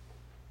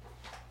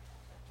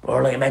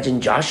 Or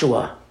imagine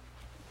Joshua.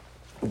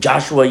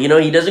 Joshua,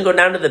 he doesn't go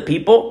down to the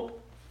people.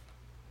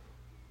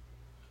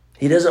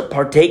 He doesn't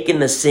partake in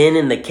the sin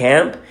in the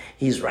camp.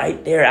 He's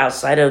right there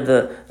outside of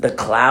the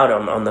cloud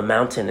on the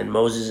mountain, and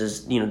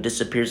Moses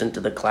disappears into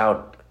the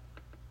cloud.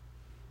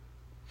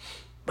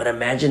 But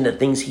imagine the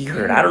things he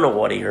heard. I don't know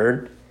what he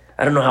heard.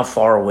 I don't know how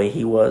far away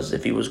he was,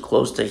 if he was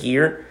close to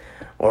here,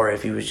 or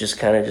if he was just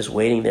kind of just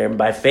waiting there. And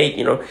by faith,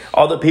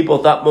 all the people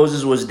thought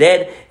Moses was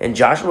dead. And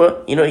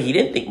Joshua, he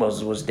didn't think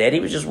Moses was dead. He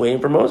was just waiting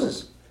for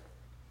Moses.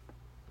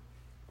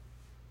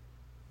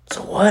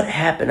 So what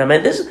happened? I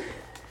mean,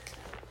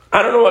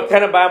 I don't know what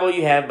kind of Bible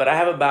you have, but I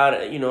have about,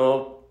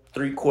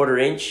 3/4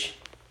 inch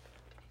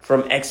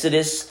from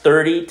Exodus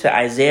 30 to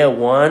Isaiah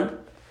 1.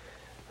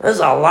 There's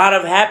a lot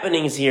of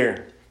happenings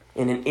here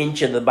in an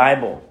inch of the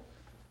Bible.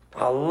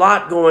 A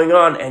lot going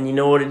on. And you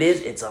know what it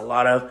is? It's a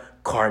lot of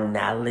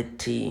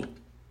carnality.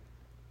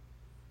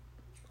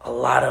 A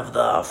lot of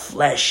the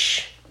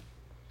flesh.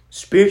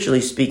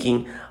 Spiritually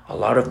speaking, a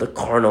lot of the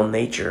carnal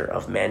nature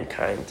of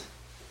mankind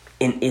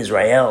in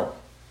Israel.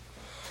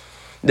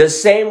 The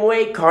same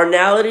way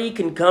carnality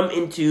can come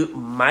into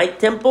my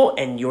temple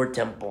and your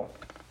temple.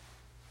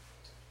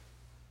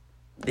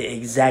 The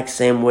exact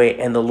same way.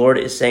 And the Lord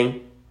is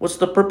saying, what's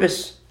the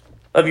purpose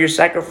of your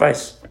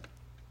sacrifice?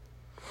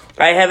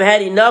 I have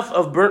had enough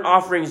of burnt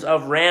offerings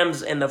of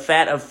rams and the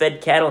fat of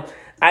fed cattle.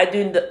 I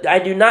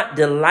do not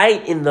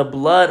delight in the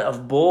blood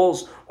of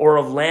bulls or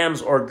of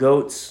lambs or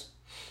goats.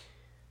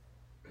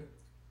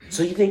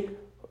 So you think,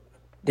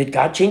 did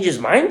God change his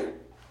mind?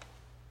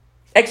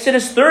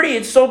 Exodus 30,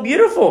 it's so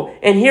beautiful.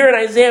 And here in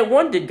Isaiah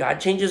 1, did God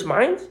change his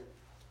mind?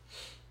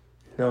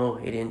 No,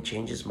 he didn't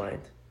change his mind.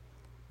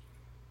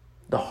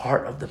 The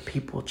heart of the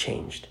people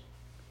changed.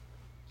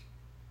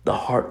 The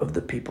heart of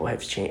the people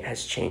has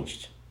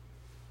changed.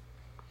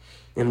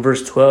 In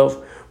verse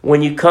 12,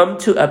 when you come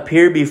to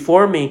appear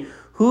before me,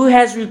 who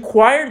has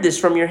required this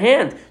from your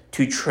hand?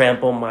 To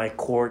trample my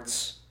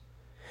courts.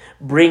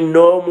 Bring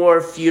no more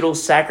futile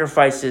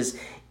sacrifices.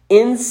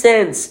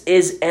 Incense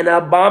is an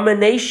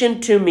abomination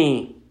to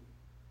me.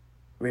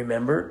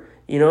 Remember,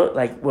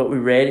 like what we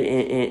read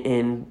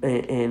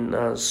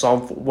in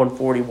Psalm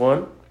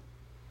 141,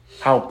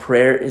 how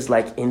prayer is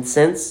like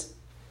incense.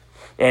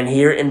 And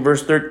here in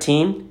verse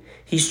 13,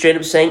 he's straight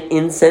up saying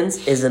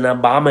incense is an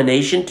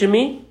abomination to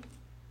me.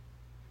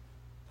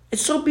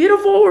 It's so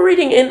beautiful what we're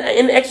reading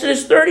in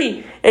Exodus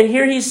 30. And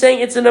here he's saying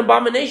it's an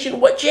abomination.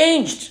 What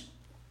changed?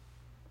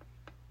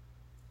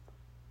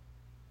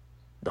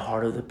 The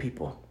heart of the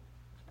people.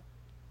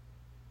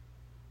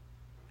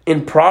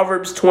 In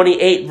Proverbs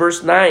 28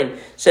 verse 9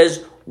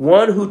 says,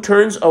 one who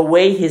turns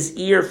away his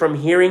ear from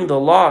hearing the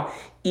law,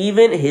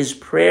 even his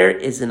prayer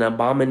is an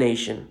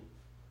abomination.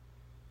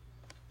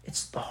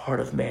 It's the heart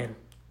of man.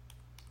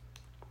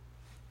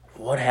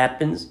 What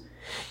happens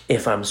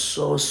if I'm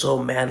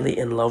so madly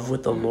in love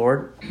with the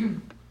Lord,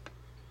 and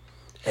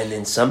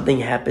then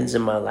something happens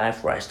in my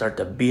life where I start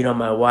to beat on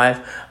my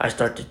wife, I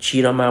start to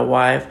cheat on my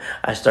wife,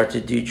 I start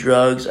to do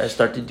drugs, I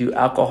start to do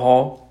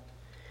alcohol,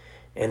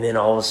 and then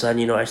all of a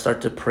sudden, I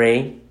start to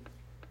pray.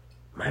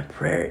 My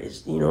prayer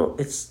is,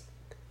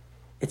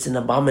 it's an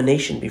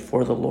abomination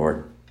before the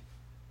Lord.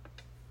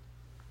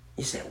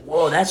 You say,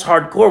 whoa, that's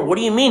hardcore. What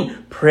do you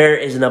mean prayer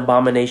is an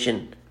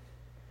abomination?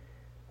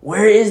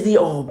 Where is the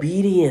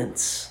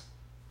obedience?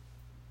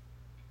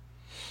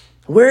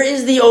 Where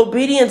is the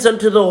obedience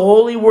unto the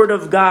holy word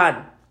of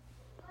God?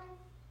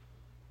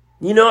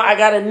 I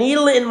got a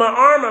needle in my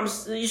arm.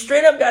 You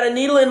straight up got a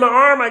needle in my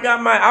arm. I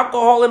got my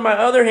alcohol in my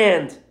other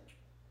hand.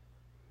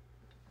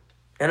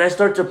 And I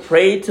start to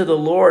pray to the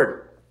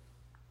Lord.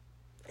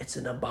 It's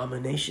an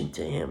abomination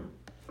to him.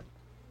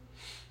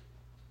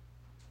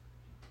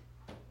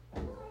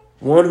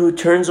 One who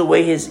turns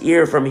away his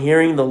ear from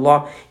hearing the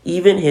law,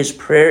 even his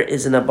prayer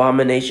is an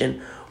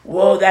abomination.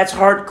 Whoa, that's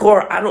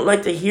hardcore. I don't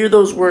like to hear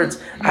those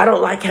words. I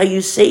don't like how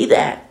you say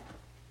that.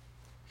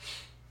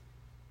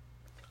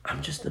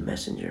 I'm just the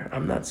messenger.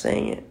 I'm not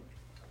saying it.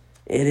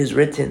 It is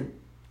written.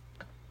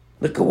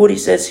 Look at what he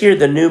says here.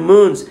 The new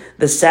moons,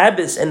 the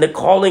Sabbaths, and the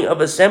calling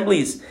of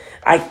assemblies.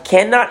 I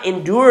cannot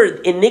endure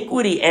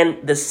iniquity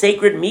and the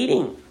sacred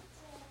meeting.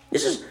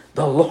 This is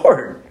the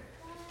Lord.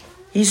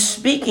 He's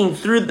speaking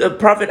through the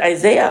prophet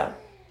Isaiah.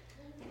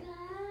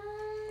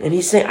 And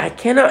he's saying, I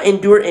cannot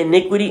endure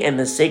iniquity and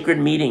the sacred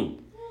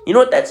meeting. You know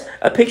what that's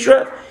a picture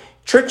of?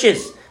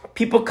 Churches.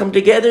 People come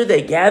together,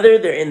 they gather,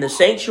 they're in the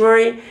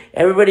sanctuary.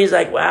 Everybody's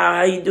like, wow,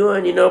 how you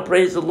doing?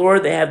 Praise the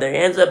Lord. They have their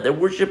hands up, they're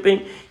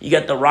worshiping. You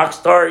got the rock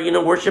star,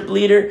 worship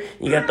leader.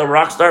 You got the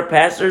rock star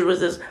pastors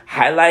with his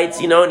highlights,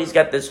 and he's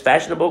got this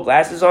fashionable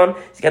glasses on.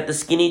 He's got the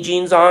skinny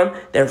jeans on.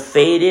 They're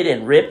faded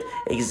and ripped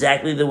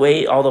exactly the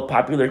way all the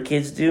popular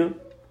kids do.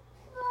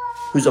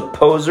 Who's a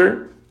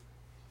poser.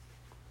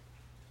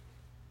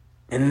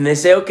 And then they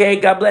say, okay,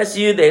 God bless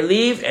you. They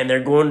leave and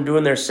they're going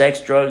doing their sex,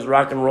 drugs,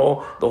 rock and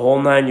roll, the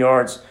whole 9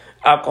 yards,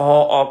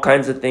 alcohol, all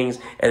kinds of things.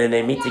 And then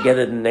they meet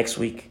together the next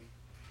week.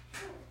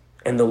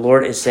 And the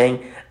Lord is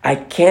saying, I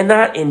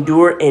cannot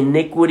endure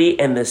iniquity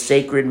and the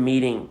sacred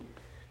meeting.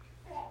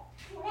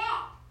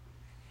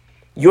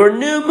 Your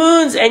new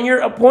moons and your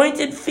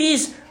appointed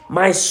feasts,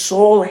 my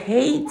soul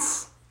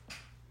hates.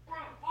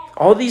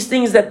 All these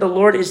things that the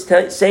Lord is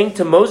saying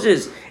to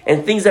Moses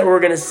and things that we're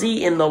going to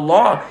see in the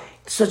law,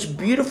 such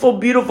beautiful,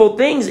 beautiful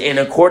things in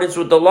accordance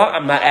with the law.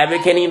 I'm not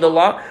advocating the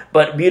law,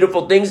 but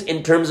beautiful things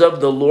in terms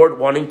of the Lord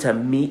wanting to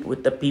meet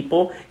with the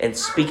people and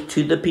speak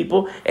to the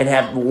people and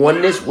have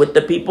oneness with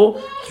the people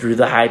through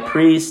the high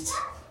priest.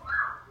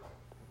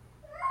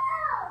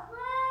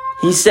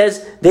 He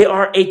says, they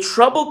are a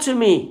trouble to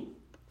me.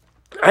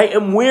 I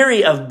am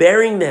weary of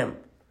bearing them.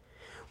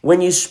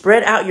 When you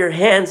spread out your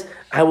hands,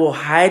 I will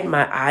hide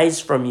my eyes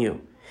from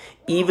you.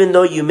 Even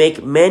though you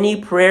make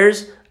many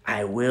prayers,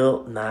 I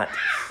will not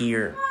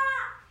hear.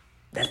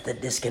 That's the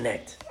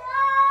disconnect.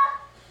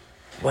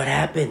 What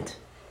happened?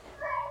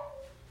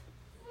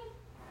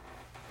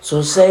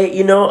 So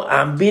say,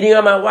 I'm beating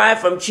on my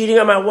wife. I'm cheating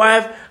on my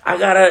wife. I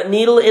got a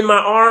needle in my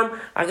arm.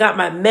 I got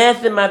my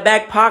meth in my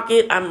back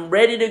pocket. I'm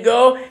ready to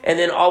go. And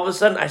then all of a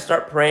sudden I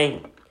start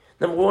praying.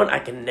 Number one, I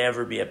can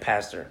never be a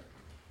pastor.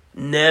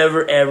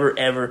 Never, ever,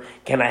 ever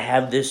can I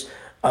have this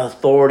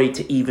authority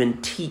to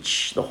even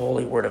teach the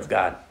holy word of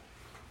God.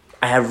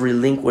 I have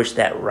relinquished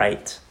that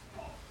right.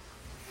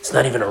 It's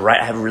not even a right.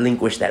 I have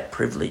relinquished that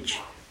privilege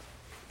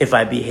if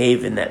I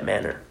behave in that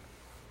manner.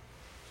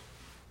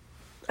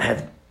 I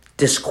have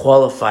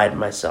disqualified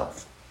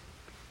myself.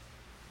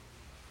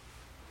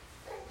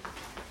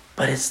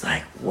 But it's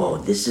like, whoa,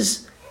 this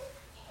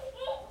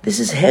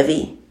is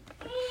heavy.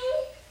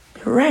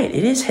 You're right,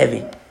 it is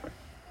heavy.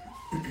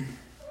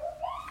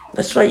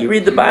 That's why you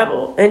read the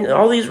Bible and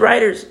all these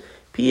writers,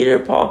 Peter,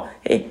 Paul,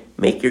 hey,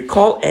 make your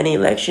call and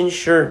election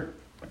sure.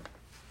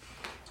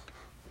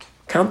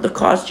 Count the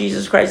cost.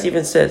 Jesus Christ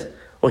even says,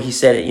 well, he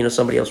said it,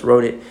 somebody else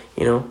wrote it,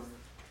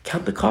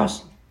 count the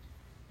cost.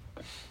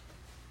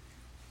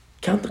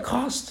 Count the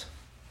cost.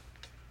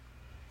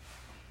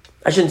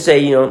 I shouldn't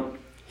say,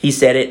 he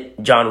said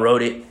it, John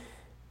wrote it.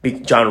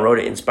 John wrote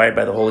it inspired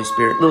by the Holy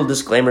Spirit. Little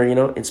disclaimer,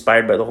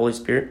 inspired by the Holy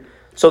Spirit.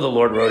 So the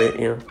Lord wrote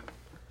it,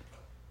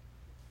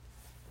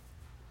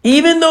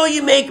 Even though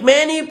you make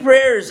many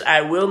prayers,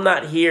 I will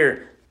not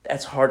hear.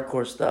 That's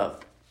hardcore stuff.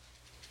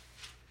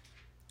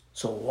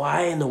 So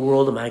why in the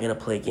world am I going to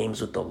play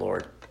games with the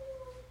Lord?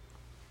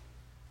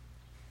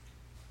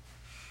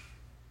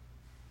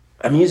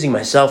 I'm using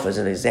myself as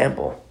an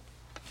example.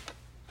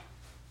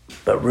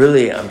 But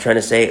really, I'm trying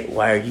to say,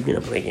 why are you going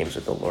to play games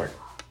with the Lord?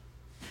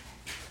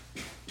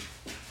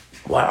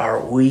 Why are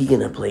we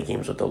going to play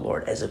games with the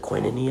Lord as a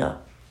koinonia?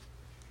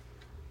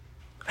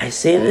 I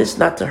say this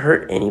not to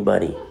hurt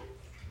anybody.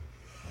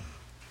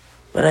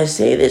 But I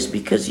say this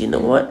because you know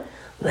what?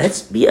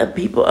 Let's be a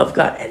people of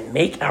God and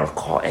make our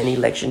call and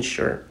election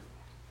sure.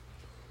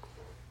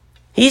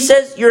 He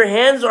says, your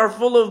hands are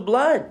full of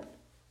blood.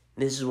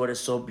 This is what is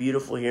so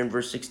beautiful here in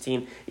verse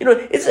 16.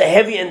 It's a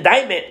heavy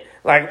indictment.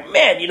 Like,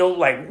 man,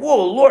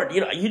 whoa, Lord,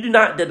 you do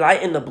not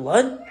delight in the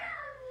blood?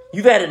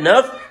 You've had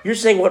enough? You're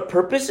saying what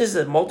purpose is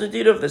the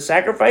multitude of the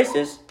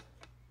sacrifices?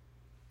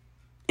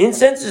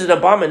 Incense is an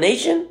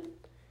abomination?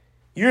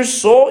 Your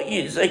soul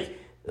is like,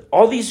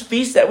 all these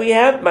feasts that we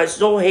have, my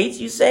soul hates,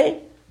 you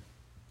say?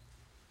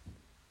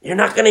 You're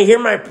not going to hear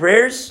my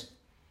prayers?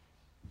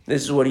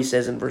 This is what he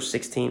says in verse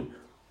 16.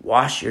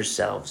 Wash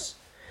yourselves.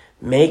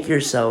 Make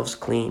yourselves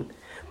clean.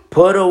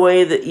 Put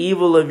away the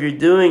evil of your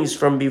doings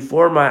from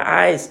before my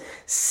eyes.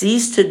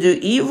 Cease to do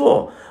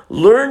evil.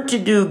 Learn to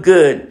do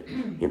good.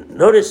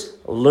 Notice,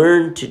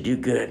 learn to do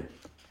good.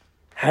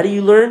 How do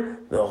you learn?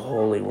 The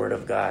holy word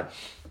of God.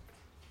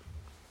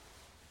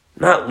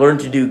 Not learn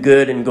to do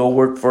good and go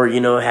work for,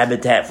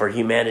 Habitat for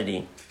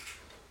Humanity.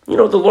 The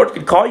Lord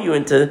could call you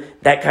into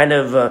that kind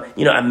of,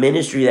 a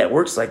ministry that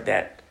works like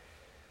that.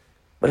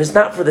 But it's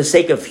not for the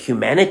sake of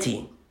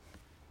humanity,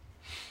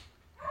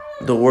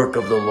 the work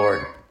of the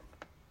Lord.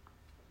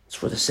 It's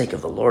for the sake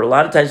of the Lord. A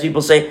lot of times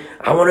people say,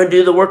 I want to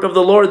do the work of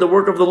the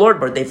Lord,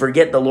 but they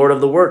forget the Lord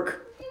of the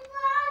work.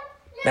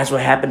 That's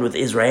what happened with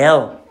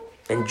Israel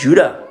and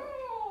Judah.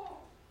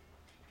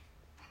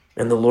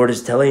 And the Lord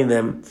is telling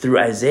them through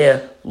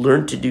Isaiah,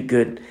 learn to do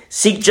good.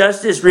 Seek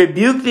justice,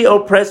 rebuke the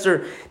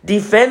oppressor,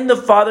 defend the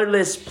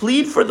fatherless,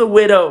 plead for the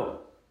widow.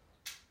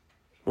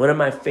 One of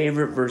my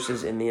favorite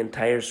verses in the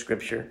entire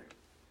scripture.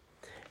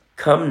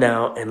 Come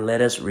now and let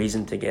us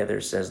reason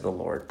together, says the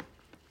Lord.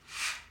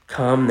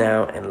 Come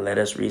now and let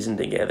us reason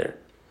together.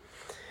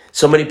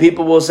 So many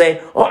people will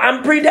say, oh,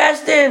 I'm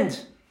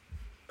predestined.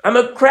 I'm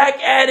a crack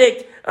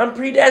addict. I'm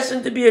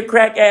predestined to be a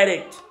crack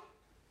addict.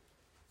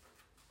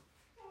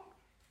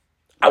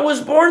 I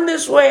was born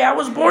this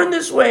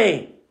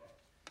way.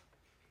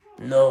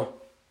 No.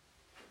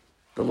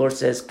 The Lord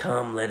says,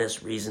 come, let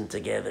us reason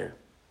together,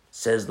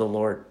 says the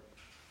Lord.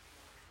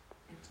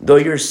 Though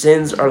your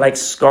sins are like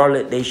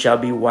scarlet, they shall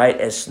be white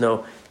as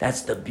snow.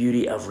 That's the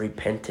beauty of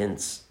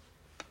repentance.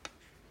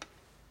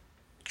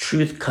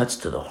 Truth cuts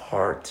to the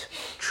heart.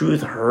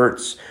 Truth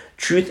hurts.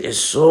 Truth is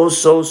so,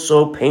 so,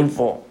 so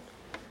painful.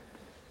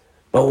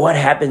 But what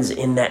happens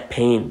in that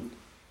pain?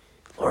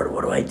 Lord,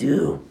 what do I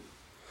do?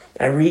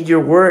 I read your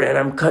word and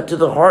I'm cut to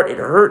the heart. It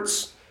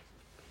hurts.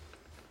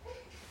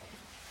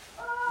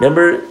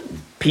 Remember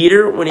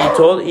Peter when he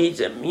told,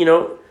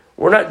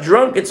 we're not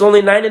drunk. It's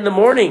only 9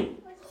 a.m.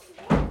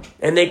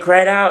 And they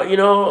cried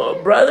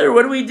out, brother,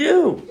 what do we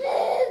do?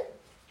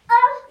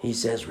 He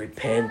says,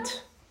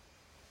 repent.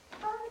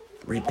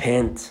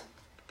 Repent.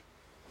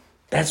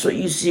 That's what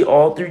you see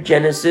all through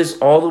Genesis,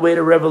 all the way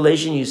to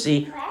Revelation. You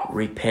see,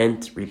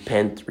 repent,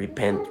 repent,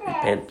 repent,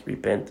 repent,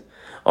 repent.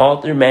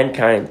 All through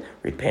mankind,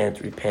 repent,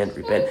 repent,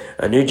 repent.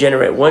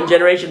 One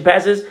generation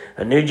passes,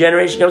 a new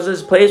generation comes to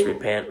this place,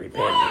 repent,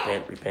 repent,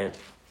 repent, repent.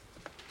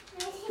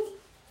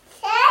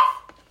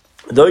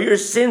 Though your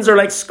sins are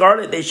like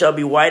scarlet, they shall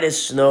be white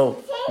as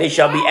snow. They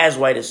shall be as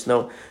white as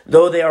snow.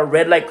 Though they are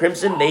red like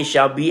crimson, they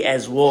shall be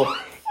as wool.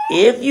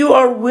 If you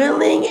are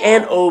willing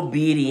and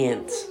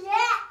obedient.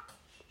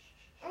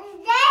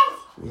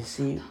 You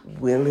see,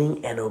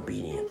 willing and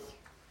obedient.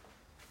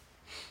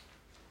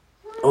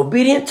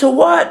 Obedient to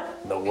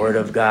what? The word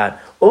of God.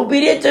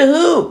 Obedient to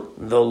who?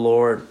 The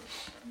Lord.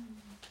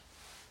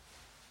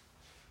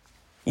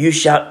 You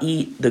shall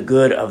eat the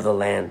good of the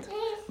land.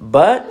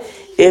 But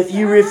if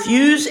you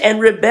refuse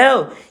and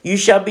rebel, you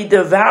shall be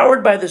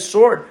devoured by the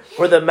sword,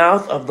 for the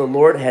mouth of the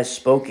Lord has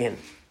spoken.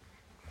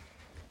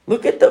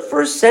 Look at the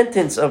first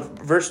sentence of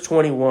verse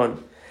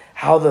 21.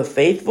 How the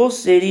faithful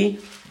city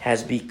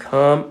has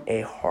become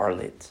a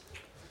harlot.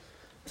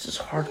 This is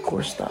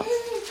hardcore stuff.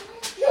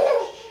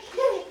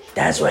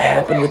 That's what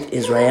happened with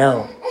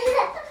Israel.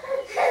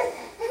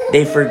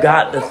 They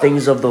forgot the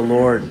things of the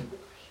Lord.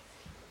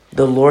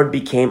 The Lord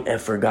became a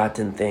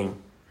forgotten thing.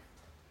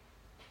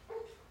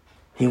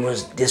 He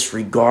was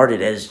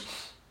disregarded as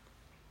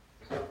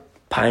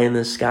pie in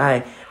the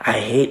sky. I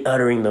hate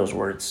uttering those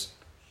words.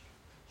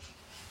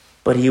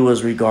 But he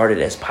was regarded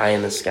as pie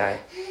in the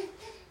sky.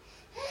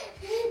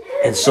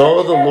 And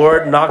so the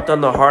Lord knocked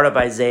on the heart of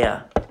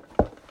Isaiah.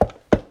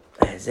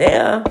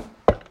 Isaiah,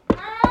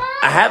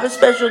 I have a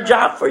special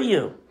job for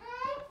you.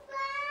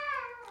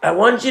 I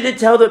want you to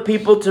tell the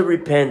people to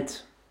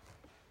repent,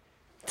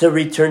 to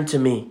return to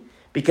me,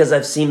 because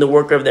I've seen the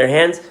work of their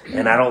hands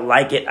and I don't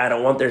like it. I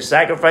don't want their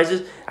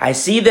sacrifices. I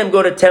see them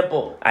go to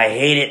temple. I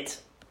hate it.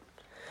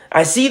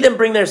 I see them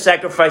bring their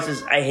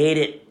sacrifices. I hate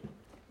it.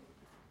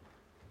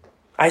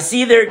 I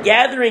see their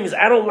gatherings.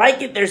 I don't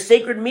like it. Their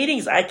sacred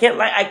meetings. I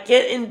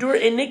can't endure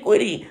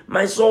iniquity.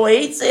 My soul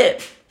hates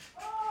it.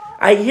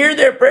 I hear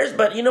their prayers,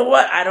 but you know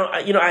what?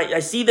 I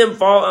see them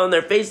fall on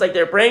their face like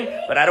they're praying,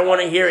 but I don't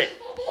want to hear it.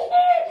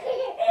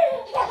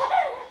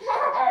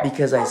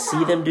 Because I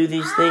see them do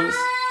these things,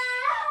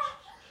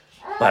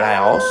 but I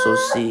also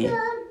see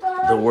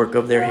the work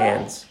of their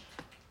hands,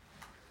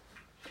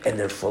 and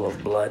they're full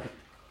of blood.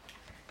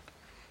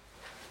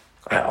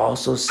 I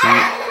also see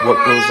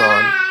what goes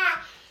on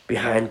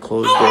behind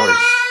closed doors,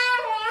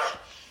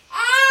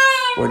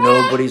 where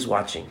nobody's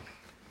watching.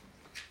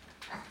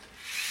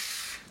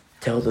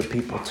 Tell the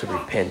people to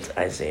repent,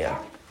 Isaiah.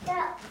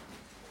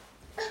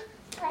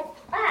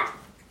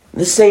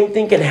 The same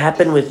thing can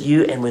happen with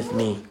you and with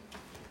me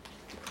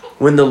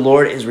when the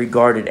Lord is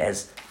regarded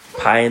as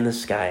pie in the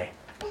sky.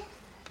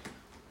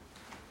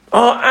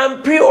 Oh,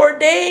 I'm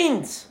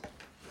preordained.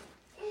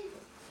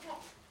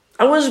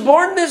 I was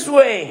born this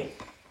way.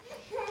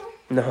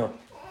 No.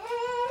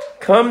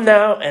 Come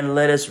now and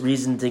let us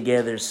reason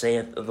together,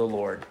 saith the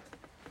Lord.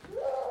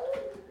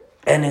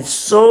 And it's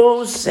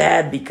so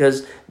sad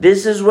because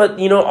this is what,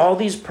 all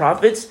these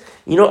prophets,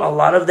 a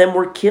lot of them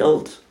were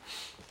killed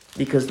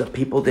because the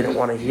people didn't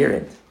want to hear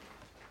it.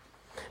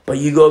 But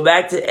you go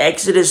back to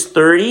Exodus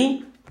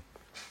 30,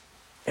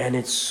 and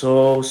it's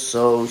so,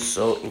 so,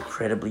 so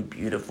incredibly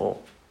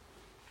beautiful.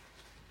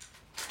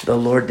 The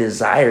Lord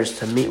desires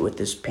to meet with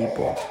his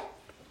people.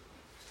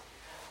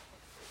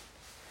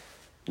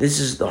 This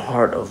is the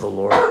heart of the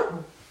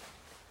Lord.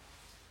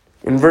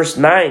 In verse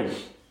 9,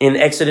 in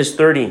Exodus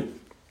 30,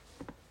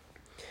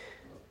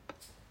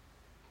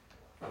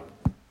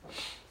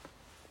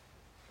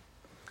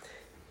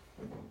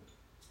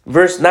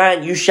 verse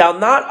 9, you shall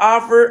not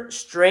offer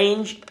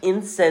strange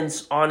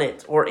incense on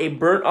it, or a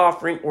burnt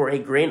offering, or a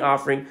grain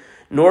offering,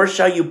 nor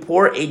shall you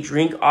pour a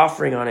drink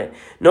offering on it.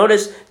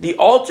 Notice, the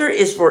altar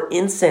is for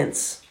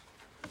incense.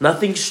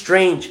 Nothing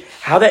strange.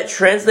 How that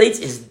translates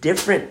is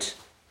different.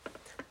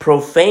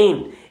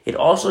 Profane. It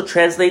also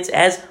translates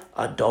as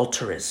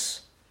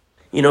adulterous.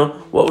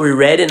 What we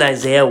read in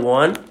Isaiah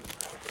 1,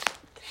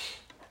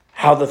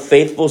 how the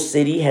faithful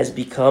city has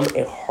become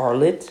a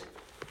harlot.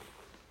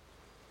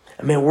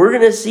 We're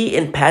going to see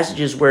in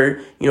passages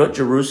where,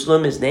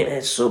 Jerusalem is named, and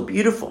it's so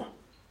beautiful.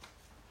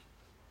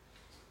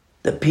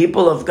 The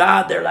people of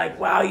God, they're like,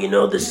 wow,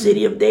 the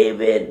city of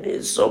David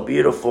is so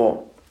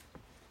beautiful.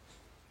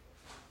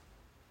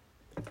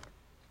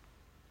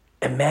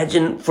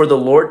 Imagine for the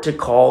Lord to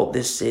call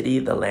this city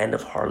the land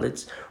of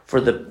harlots,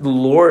 for the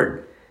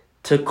Lord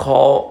to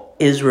call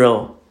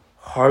Israel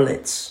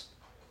harlots,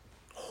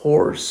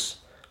 whores,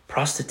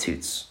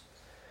 prostitutes.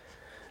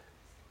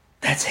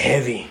 That's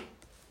heavy.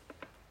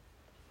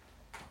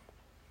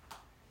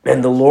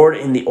 And the Lord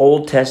in the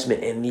Old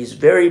Testament, in these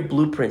very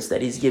blueprints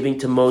that he's giving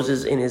to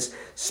Moses in his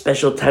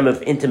special time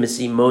of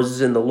intimacy,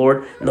 Moses and the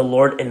Lord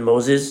and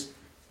Moses,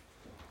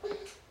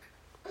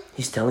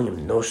 he's telling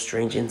him no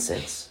strange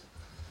incense,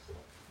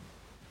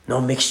 no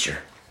mixture.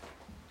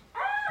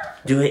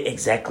 Do it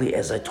exactly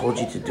as I told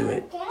you to do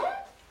it.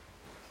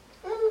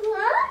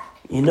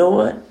 You know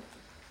what?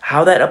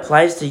 How that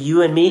applies to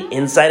you and me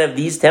inside of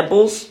these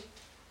temples?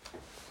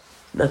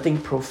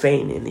 Nothing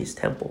profane in these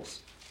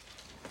temples.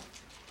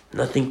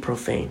 Nothing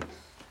profane.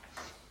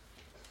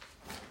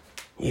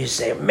 You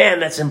say, man,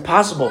 that's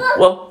impossible.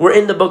 Well, we're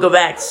in the book of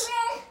Acts.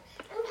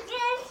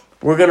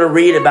 We're going to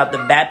read about the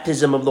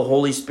baptism of the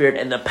Holy Spirit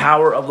and the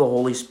power of the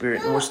Holy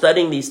Spirit. And we're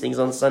studying these things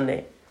on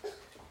Sunday.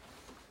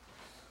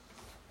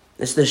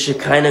 It's the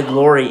Shekinah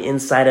glory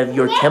inside of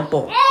your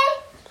temple.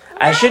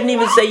 I shouldn't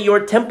even say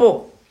your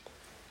temple.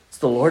 It's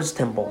the Lord's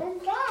temple.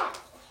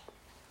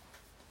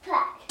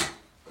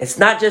 It's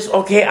not just,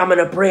 okay, I'm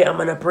going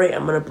to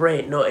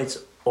pray. No, it's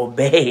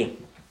obey.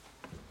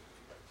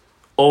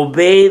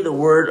 Obey the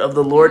word of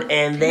the Lord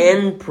and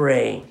then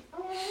pray.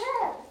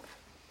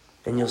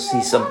 And you'll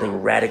see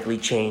something radically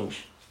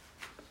change.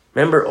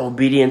 Remember,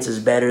 obedience is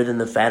better than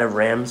the fat of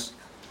rams.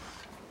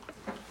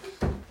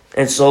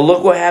 And so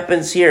look what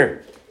happens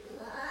here.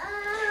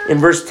 In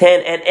verse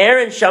 10, and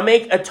Aaron shall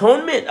make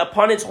atonement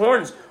upon its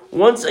horns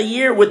once a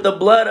year with the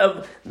blood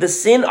of the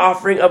sin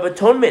offering of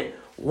atonement.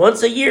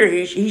 Once a year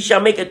he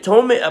shall make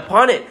atonement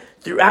upon it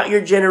throughout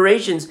your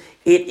generations.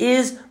 It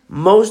is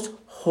most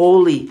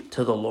holy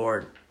to the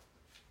Lord.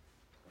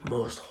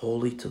 Most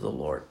holy to the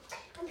Lord.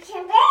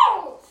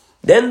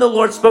 Then the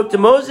Lord spoke to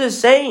Moses,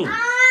 saying,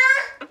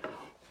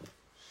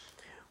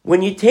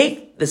 when you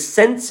take the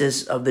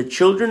census of the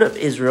children of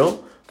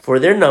Israel for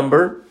their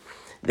number,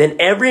 then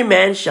every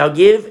man shall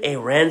give a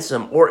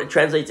ransom, or it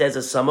translates as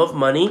a sum of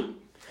money,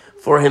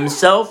 for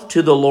himself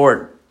to the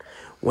Lord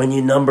when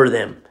you number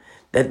them,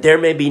 that there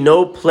may be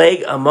no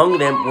plague among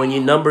them when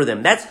you number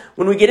them. That's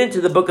when we get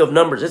into the book of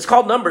Numbers. It's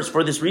called Numbers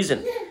for this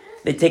reason.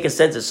 They take a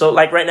census. So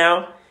like right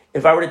now,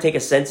 if I were to take a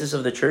census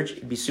of the church,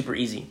 it'd be super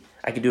easy.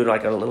 I could do it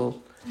like on a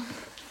little,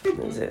 what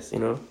is this,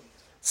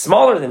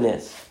 smaller than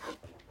this.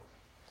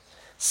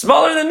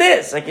 Smaller than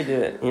this, I could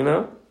do it,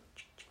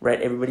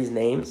 Write everybody's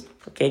names.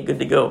 Okay, good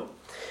to go.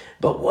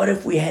 But what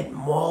if we had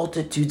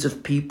multitudes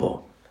of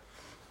people?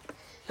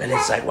 And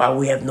it's like, wow,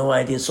 we have no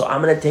idea. So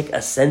I'm going to take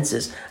a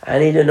census. I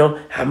need to know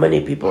how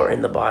many people are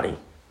in the body.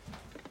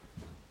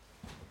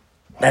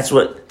 That's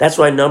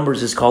why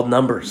Numbers is called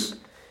Numbers.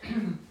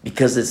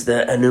 Because it's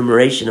the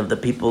enumeration of the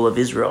people of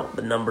Israel,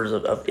 the numbers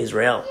of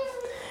Israel.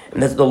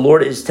 And that's the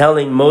Lord is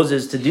telling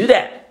Moses to do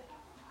that.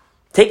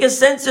 Take a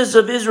census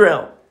of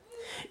Israel.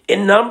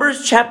 In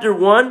Numbers chapter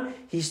 1,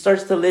 he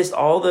starts to list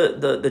all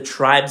the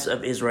tribes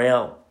of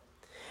Israel.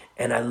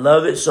 And I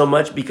love it so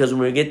much because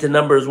when we get to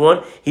Numbers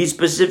 1, he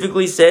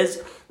specifically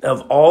says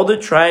of all the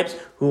tribes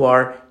who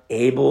are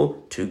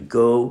able to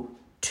go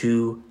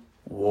to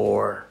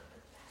war,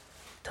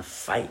 to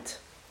fight.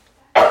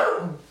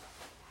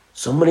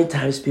 So many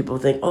times people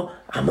think, oh,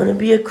 I'm going to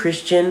be a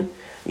Christian,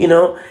 and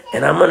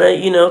I'm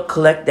going to,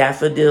 collect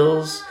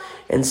daffodils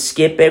and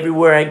skip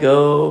everywhere I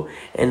go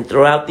and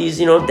throw out these,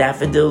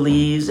 daffodil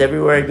leaves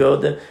everywhere I go,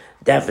 the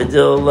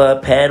daffodil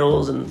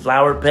petals and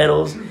flower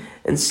petals,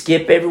 and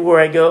skip everywhere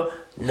I go.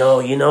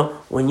 No,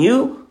 when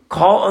you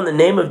call on the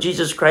name of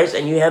Jesus Christ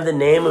and you have the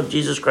name of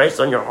Jesus Christ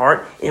on your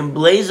heart,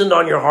 emblazoned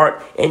on your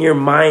heart and your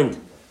mind,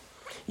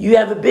 you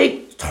have a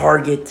big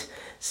target.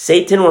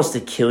 Satan wants to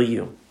kill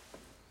you.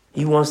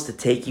 He wants to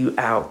take you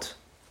out.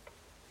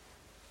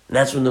 And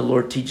that's when the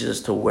Lord teaches us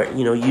to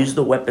use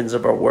the weapons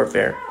of our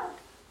warfare.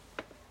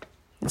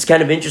 It's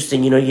kind of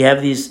interesting, you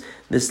have this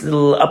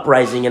little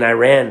uprising in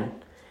Iran,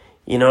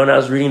 and I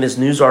was reading this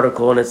news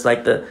article, and it's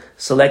like the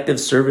Selective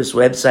Service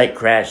website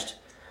crashed.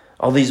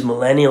 All these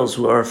millennials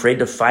who are afraid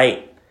to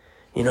fight,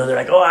 they're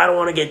like, oh, I don't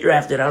want to get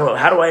drafted. I don't know.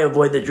 How do I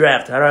avoid the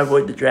draft? How do I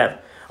avoid the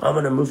draft? I'm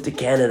going to move to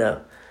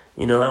Canada.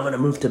 I'm going to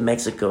move to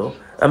Mexico.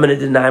 I'm going to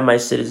deny my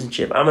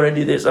citizenship. I'm going to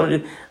do this.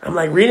 I'm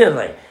like reading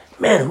like,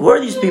 man, who are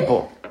these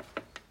people?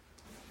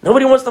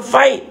 Nobody wants to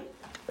fight.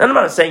 And I'm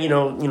not saying,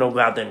 go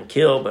out there and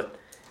kill, but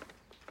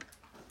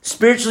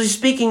spiritually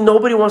speaking,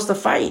 nobody wants to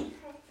fight.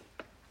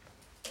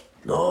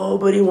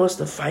 Nobody wants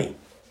to fight.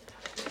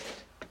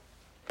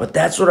 But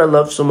that's what I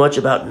love so much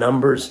about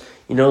Numbers.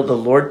 The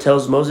Lord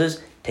tells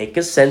Moses, take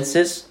a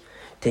census,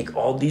 take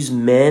all these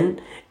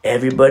men,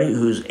 everybody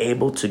who's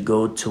able to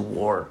go to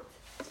war.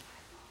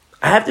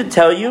 I have to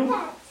tell you,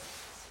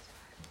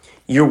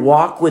 your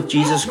walk with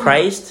Jesus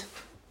Christ,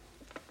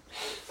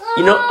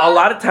 a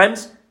lot of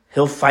times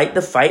he'll fight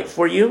the fight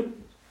for you.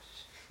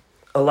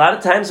 A lot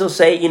of times he'll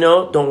say,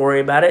 don't worry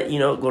about it,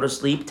 go to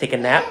sleep, take a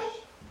nap.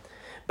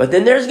 But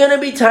then there's going to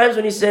be times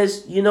when he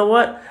says, you know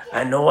what?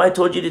 I know I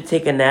told you to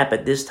take a nap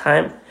at this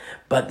time,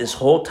 but this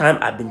whole time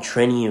I've been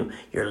training you.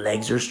 Your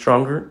legs are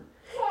stronger.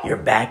 Your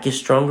back is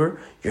stronger.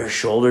 Your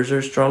shoulders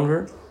are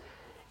stronger.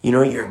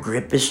 Your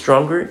grip is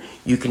stronger.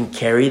 You can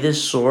carry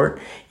this sword.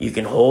 You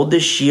can hold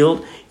this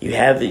shield. You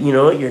have,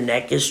 your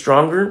neck is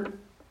stronger.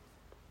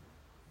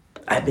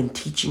 I've been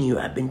teaching you.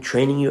 I've been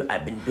training you.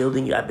 I've been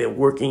building you. I've been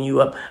working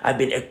you up. I've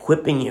been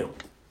equipping you.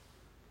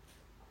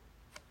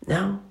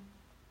 Now,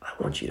 I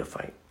want you to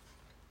fight.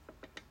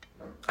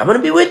 I'm going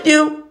to be with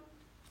you.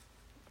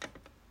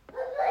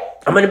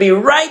 I'm going to be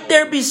right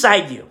there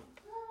beside you.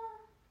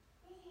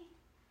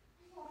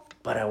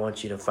 But I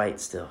want you to fight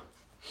still.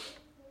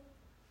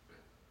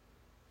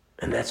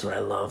 And that's what I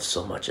love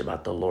so much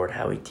about the Lord,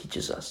 how he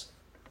teaches us.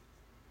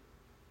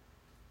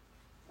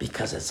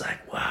 Because it's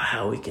like, wow,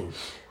 how we can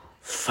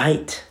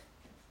fight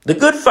the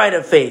good fight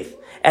of faith,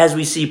 as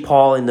we see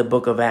Paul in the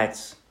book of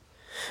Acts.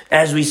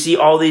 As we see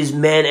all these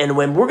men and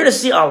women. We're going to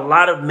see a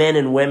lot of men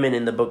and women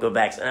in the book of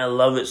Acts. And I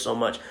love it so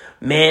much.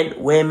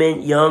 Men,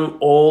 women, young,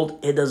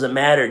 old, it doesn't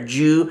matter.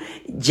 Jew,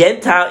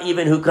 Gentile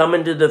even, who come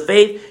into the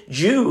faith.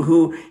 Jew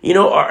who,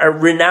 are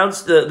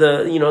renounced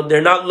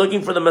they're not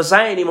looking for the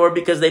Messiah anymore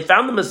because they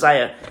found the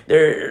Messiah.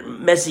 They're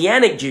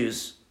Messianic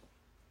Jews.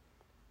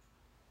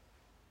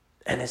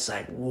 And it's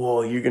like,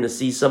 whoa, you're going to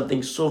see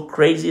something so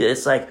crazy.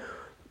 It's like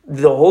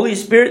the Holy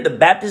Spirit, the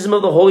baptism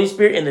of the Holy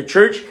Spirit in the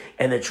church,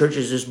 and the church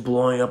is just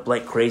blowing up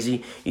like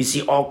crazy. You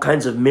see all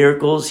kinds of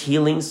miracles,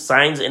 healings,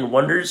 signs, and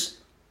wonders.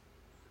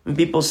 And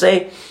people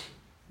say,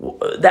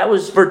 that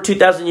was for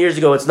 2,000 years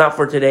ago. It's not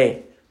for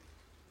today.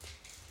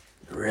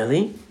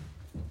 Really?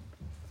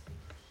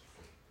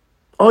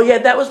 Oh yeah,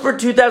 that was for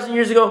 2,000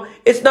 years ago.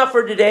 It's not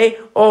for today.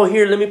 Oh,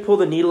 here, let me pull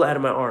the needle out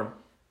of my arm.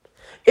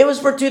 It was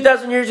for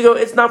 2,000 years ago.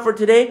 It's not for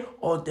today.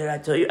 Oh, did I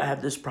tell you I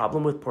have this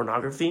problem with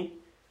pornography?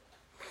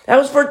 That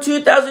was for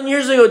 2,000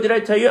 years ago. Did I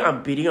tell you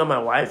I'm beating on my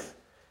wife?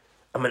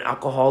 I'm an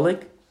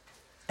alcoholic.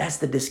 That's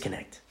the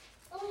disconnect.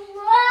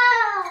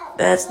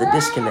 That's the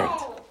disconnect.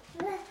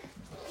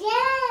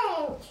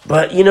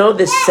 But,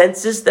 the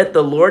census that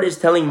the Lord is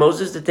telling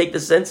Moses to take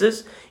the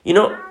census,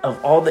 of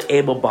all the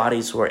able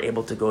bodies who are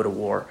able to go to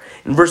war.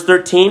 In verse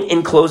 13,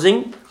 in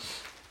closing,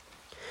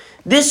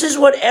 this is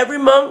what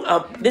everyone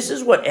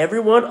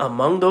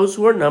among those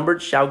who are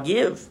numbered shall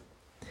give.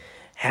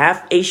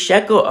 Half a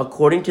shekel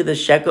according to the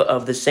shekel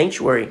of the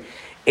sanctuary.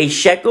 A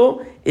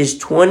shekel is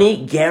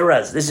 20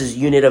 gerahs. This is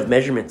units of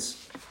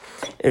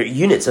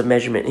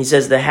measurement. He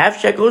says the half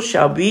shekel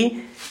shall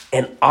be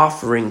an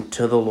offering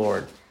to the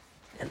Lord.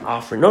 An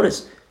offering.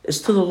 Notice, it's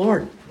to the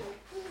Lord.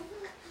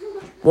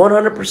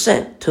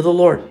 100% to the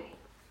Lord.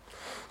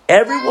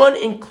 Everyone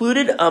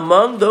included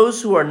among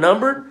those who are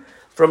numbered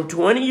from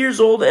 20 years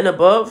old and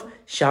above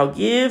shall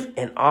give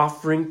an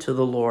offering to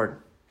the Lord.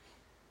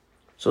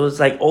 So it's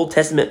like Old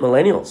Testament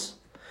millennials.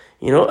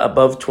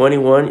 Above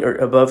 21 or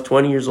above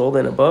 20 years old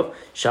and above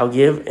shall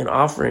give an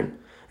offering.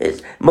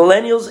 It's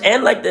millennials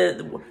and like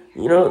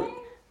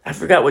I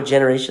forgot what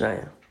generation I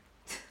am.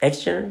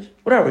 X generation?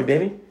 What are we,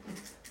 baby?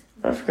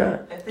 I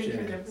forgot. I think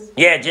Gen X.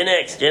 Yeah, Gen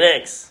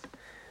X.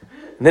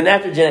 And then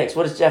after Gen X,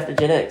 what is after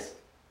Gen X?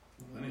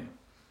 Millennial.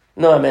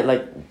 No, I meant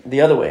like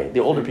the other way, the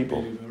older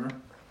people. Baby boomer.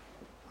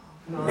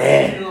 No,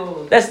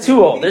 Man, that's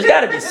too old. There's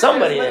got to be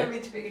somebody there.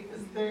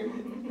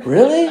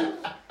 Really?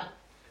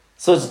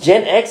 So it's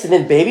Gen X and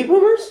then baby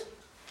boomers?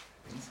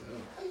 I think so.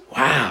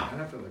 Wow. I'd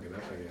have to look it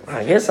up, I guess.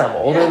 I guess I'm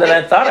older than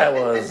I thought I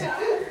was.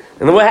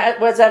 And then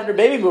what's after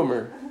baby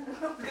boomer?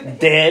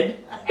 Dead.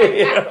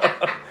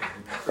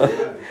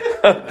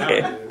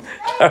 Okay.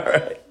 All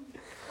right.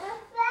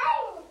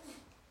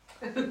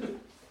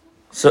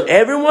 So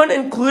everyone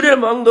included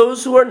among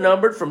those who are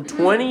numbered from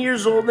 20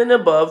 years old and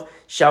above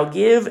shall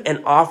give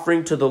an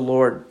offering to the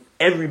Lord.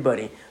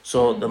 Everybody.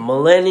 So the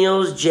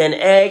millennials, Gen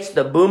X,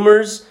 the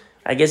boomers.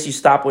 I guess you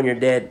stop when you're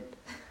dead.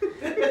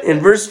 In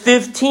verse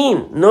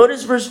 15,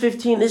 notice verse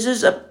 15. This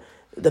is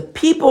the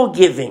people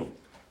giving.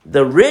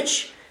 The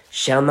rich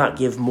shall not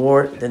give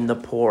more than the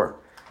poor.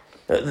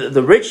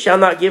 The rich shall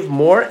not give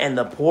more, and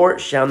the poor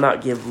shall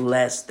not give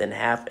less than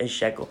half a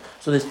shekel.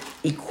 So there's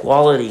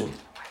equality.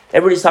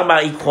 Everybody's talking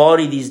about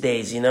equality these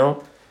days,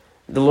 The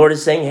Lord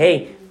is saying,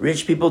 hey,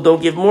 rich people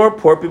don't give more,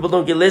 poor people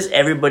don't give less.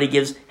 Everybody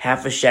gives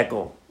half a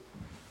shekel.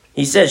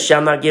 He says,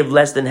 shall not give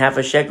less than half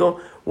a shekel.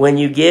 When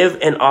you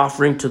give an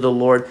offering to the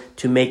Lord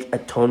to make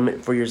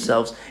atonement for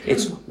yourselves,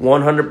 it's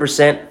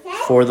 100%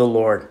 for the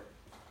Lord.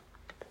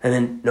 And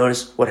then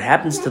notice what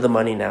happens to the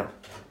money now.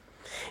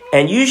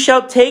 And you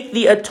shall take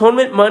the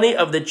atonement money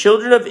of the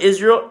children of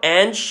Israel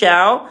and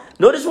shall,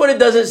 notice what it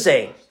doesn't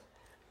say.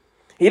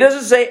 He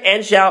doesn't say,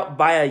 and shall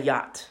buy a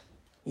yacht.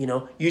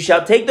 You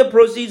shall take the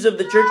proceeds of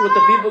the church, what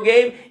the people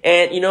gave,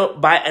 and,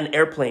 buy an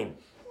airplane.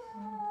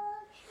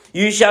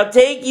 You shall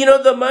take,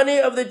 the money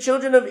of the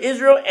children of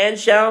Israel and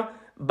shall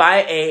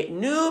buy a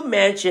new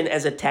mansion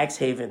as a tax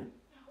haven.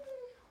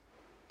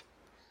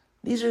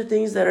 These are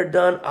things that are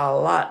done a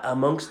lot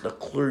amongst the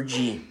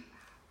clergy,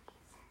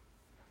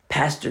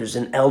 pastors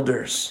and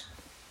elders.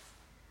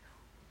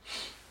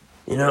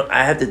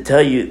 I have to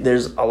tell you,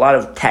 there's a lot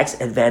of tax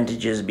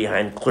advantages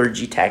behind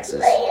clergy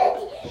taxes.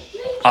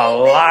 A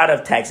lot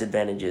of tax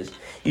advantages.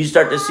 You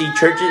start to see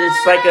churches,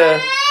 it's like a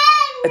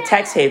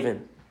tax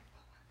haven.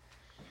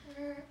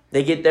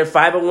 They get their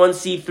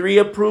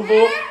 501c3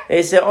 approval.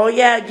 They say, oh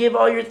yeah, give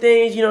all your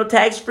things,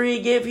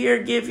 tax-free, give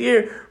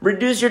here.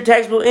 Reduce your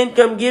taxable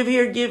income, give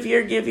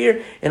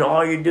here. And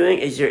all you're doing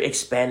is you're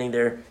expanding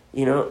their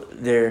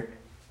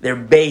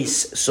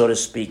base, so to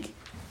speak.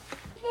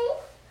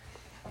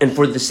 And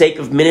for the sake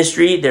of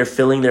ministry, they're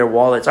filling their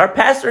wallets. Our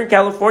pastor in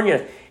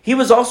California, he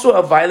was also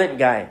a violent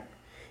guy.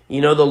 The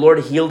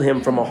Lord healed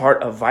him from a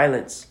heart of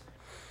violence.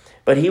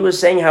 But he was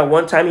saying how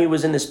one time he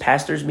was in this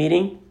pastor's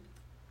meeting,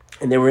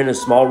 And they were in a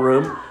small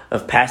room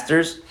of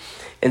pastors.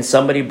 And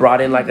somebody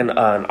brought in like an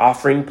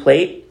offering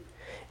plate.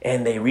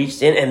 And they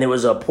reached in, and there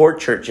was a poor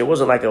church. It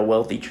wasn't like a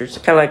wealthy church.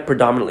 Kind of like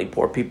predominantly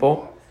poor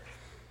people.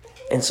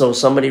 And so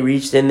somebody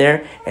reached in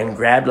there and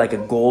grabbed like a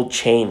gold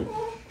chain.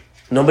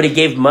 Nobody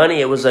gave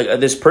money. It was like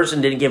this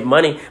person didn't give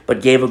money,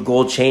 but gave a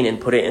gold chain and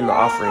put it in the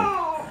offering.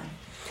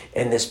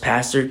 And this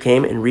pastor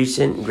came and reached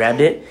in and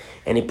grabbed it.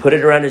 And he put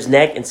it around his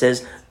neck and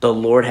says, "The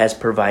Lord has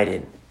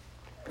provided."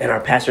 And our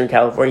pastor in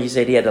California, he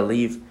said he had to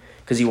leave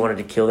because he wanted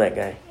to kill that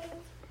guy.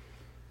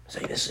 He's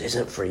like, "This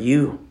isn't for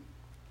you.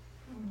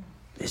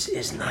 This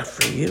is not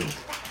for you."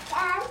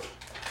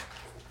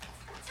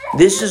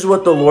 This is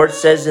what the Lord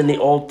says in the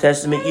Old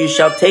Testament. "You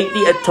shall take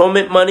the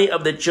atonement money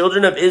of the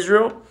children of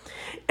Israel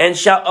and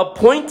shall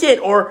appoint it,"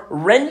 or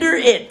render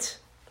it,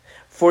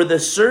 "for the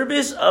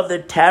service of the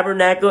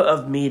tabernacle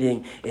of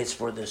meeting." It's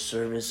for the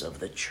service of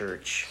the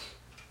church.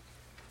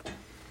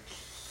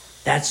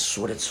 That's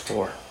what it's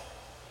for.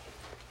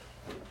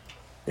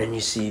 Then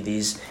you see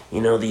these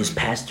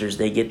pastors,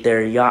 they get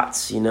their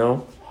yachts,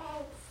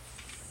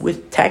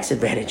 with tax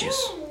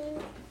advantages.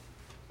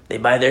 They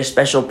buy their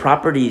special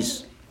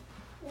properties.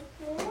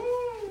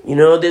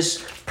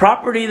 This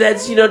property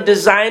that's,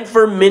 designed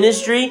for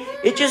ministry,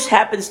 it just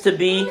happens to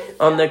be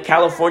on the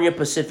California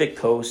Pacific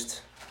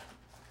coast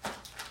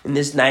in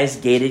this nice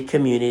gated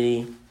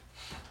community.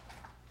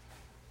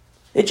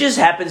 It just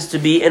happens to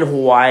be in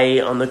Hawaii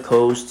on the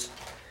coast.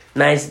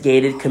 Nice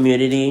gated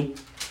community.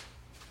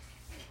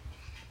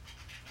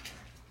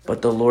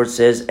 But the Lord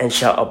says, "And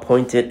shall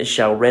appoint it,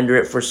 shall render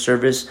it for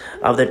service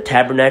of the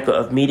tabernacle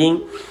of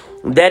meeting,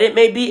 that it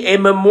may be a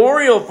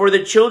memorial for the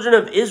children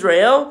of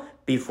Israel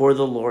before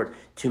the Lord,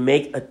 to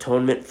make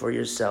atonement for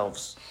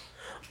yourselves."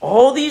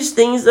 All these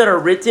things that are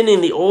written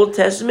in the Old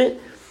Testament,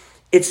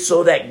 it's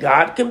so that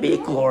God can be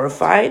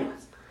glorified.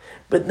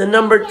 But the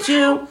number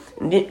 2,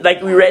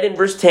 like we read in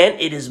verse 10,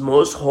 it is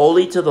most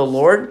holy to the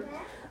Lord.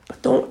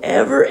 But don't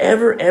ever,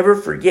 ever, ever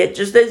forget,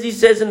 just as he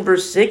says in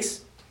verse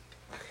 6,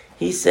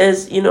 he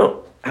says,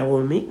 "I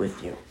will meet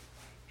with you."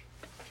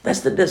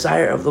 That's the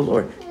desire of the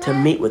Lord, to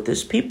meet with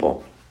his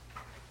people.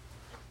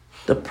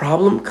 The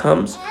problem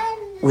comes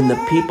when the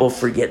people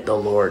forget the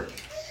Lord.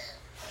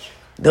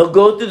 They'll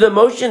go through the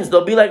motions.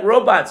 They'll be like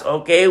robots.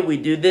 Okay, we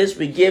do this,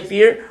 we give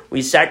here,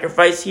 we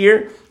sacrifice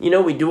here.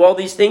 We do all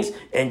these things.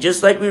 And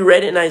just like we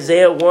read in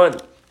Isaiah 1,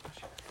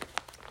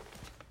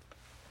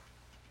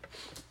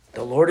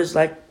 the Lord is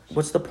like,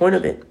 what's the point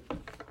of it?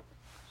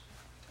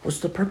 What's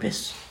the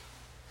purpose?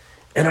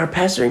 And our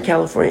pastor in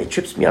California, it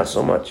trips me out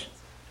so much.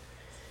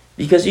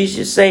 Because he used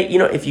to say,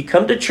 if you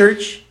come to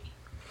church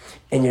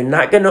and you're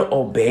not going to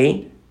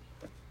obey,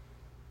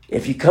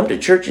 if you come to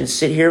church and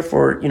sit here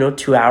for,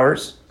 2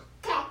 hours,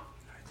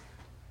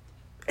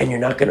 and you're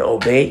not going to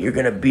obey, you're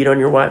going to beat on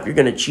your wife, you're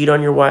going to cheat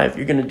on your wife,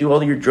 you're going to do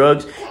all your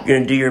drugs, you're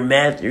going to do your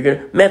meth,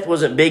 meth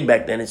wasn't big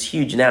back then, it's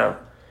huge now.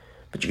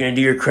 But you're going to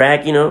do your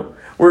crack,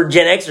 We're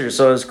Gen Xers,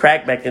 so it was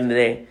crack back in the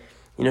day.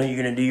 You're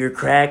going to do your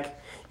crack,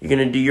 you're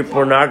going to do your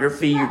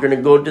pornography, you're going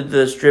to go to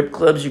the strip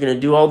clubs, you're going to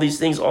do all these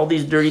things, all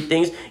these dirty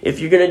things. If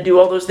you're going to do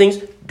all those things,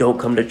 don't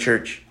come to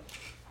church.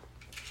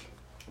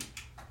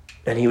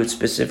 And he would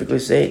specifically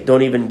say,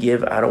 don't even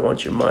give, I don't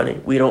want your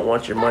money. We don't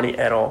want your money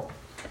at all.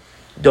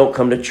 Don't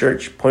come to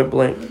church, point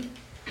blank.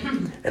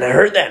 And I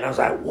heard that and I was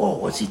like, whoa,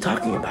 what's he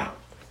talking about?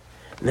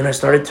 And then I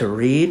started to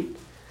read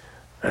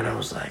and I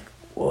was like,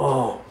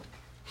 whoa,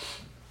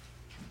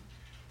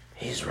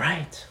 he's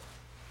right.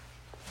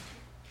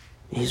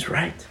 He's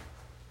right.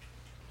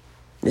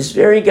 This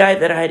very guy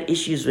that I had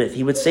issues with,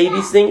 he would say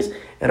these things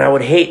and I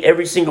would hate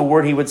every single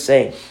word he would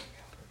say.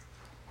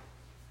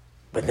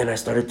 But then I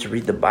started to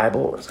read the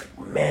Bible. I was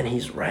like, man,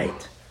 he's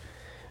right.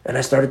 And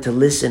I started to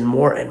listen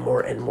more and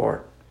more and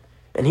more.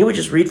 And he would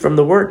just read from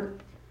the Word.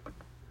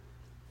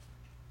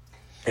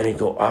 And he'd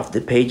go off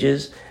the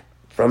pages,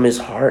 from his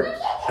heart,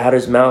 out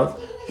his mouth,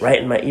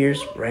 right in my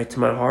ears, right to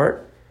my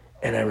heart.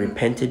 And I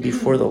repented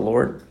before the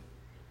Lord.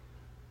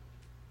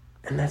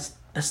 And that's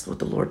what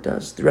the Lord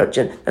does throughout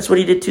That's what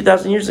he did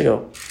 2,000 years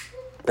ago.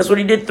 That's what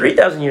he did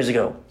 3,000 years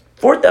ago,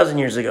 4,000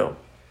 years ago.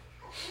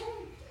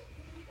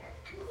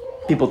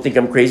 People think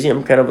I'm crazy.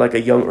 I'm kind of like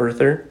a young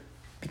earther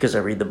because I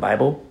read the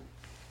Bible.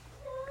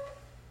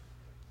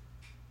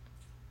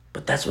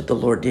 But that's what the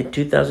Lord did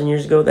 2,000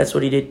 years ago. That's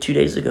what he did 2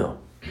 days ago.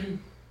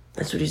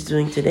 That's what he's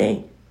doing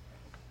today.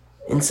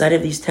 Inside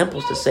of these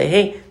temples to say,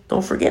 hey,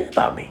 don't forget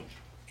about me.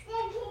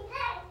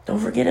 Don't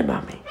forget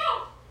about me.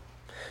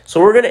 So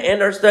we're going to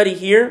end our study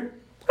here.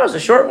 That was a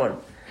short one.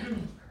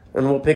 And we'll pick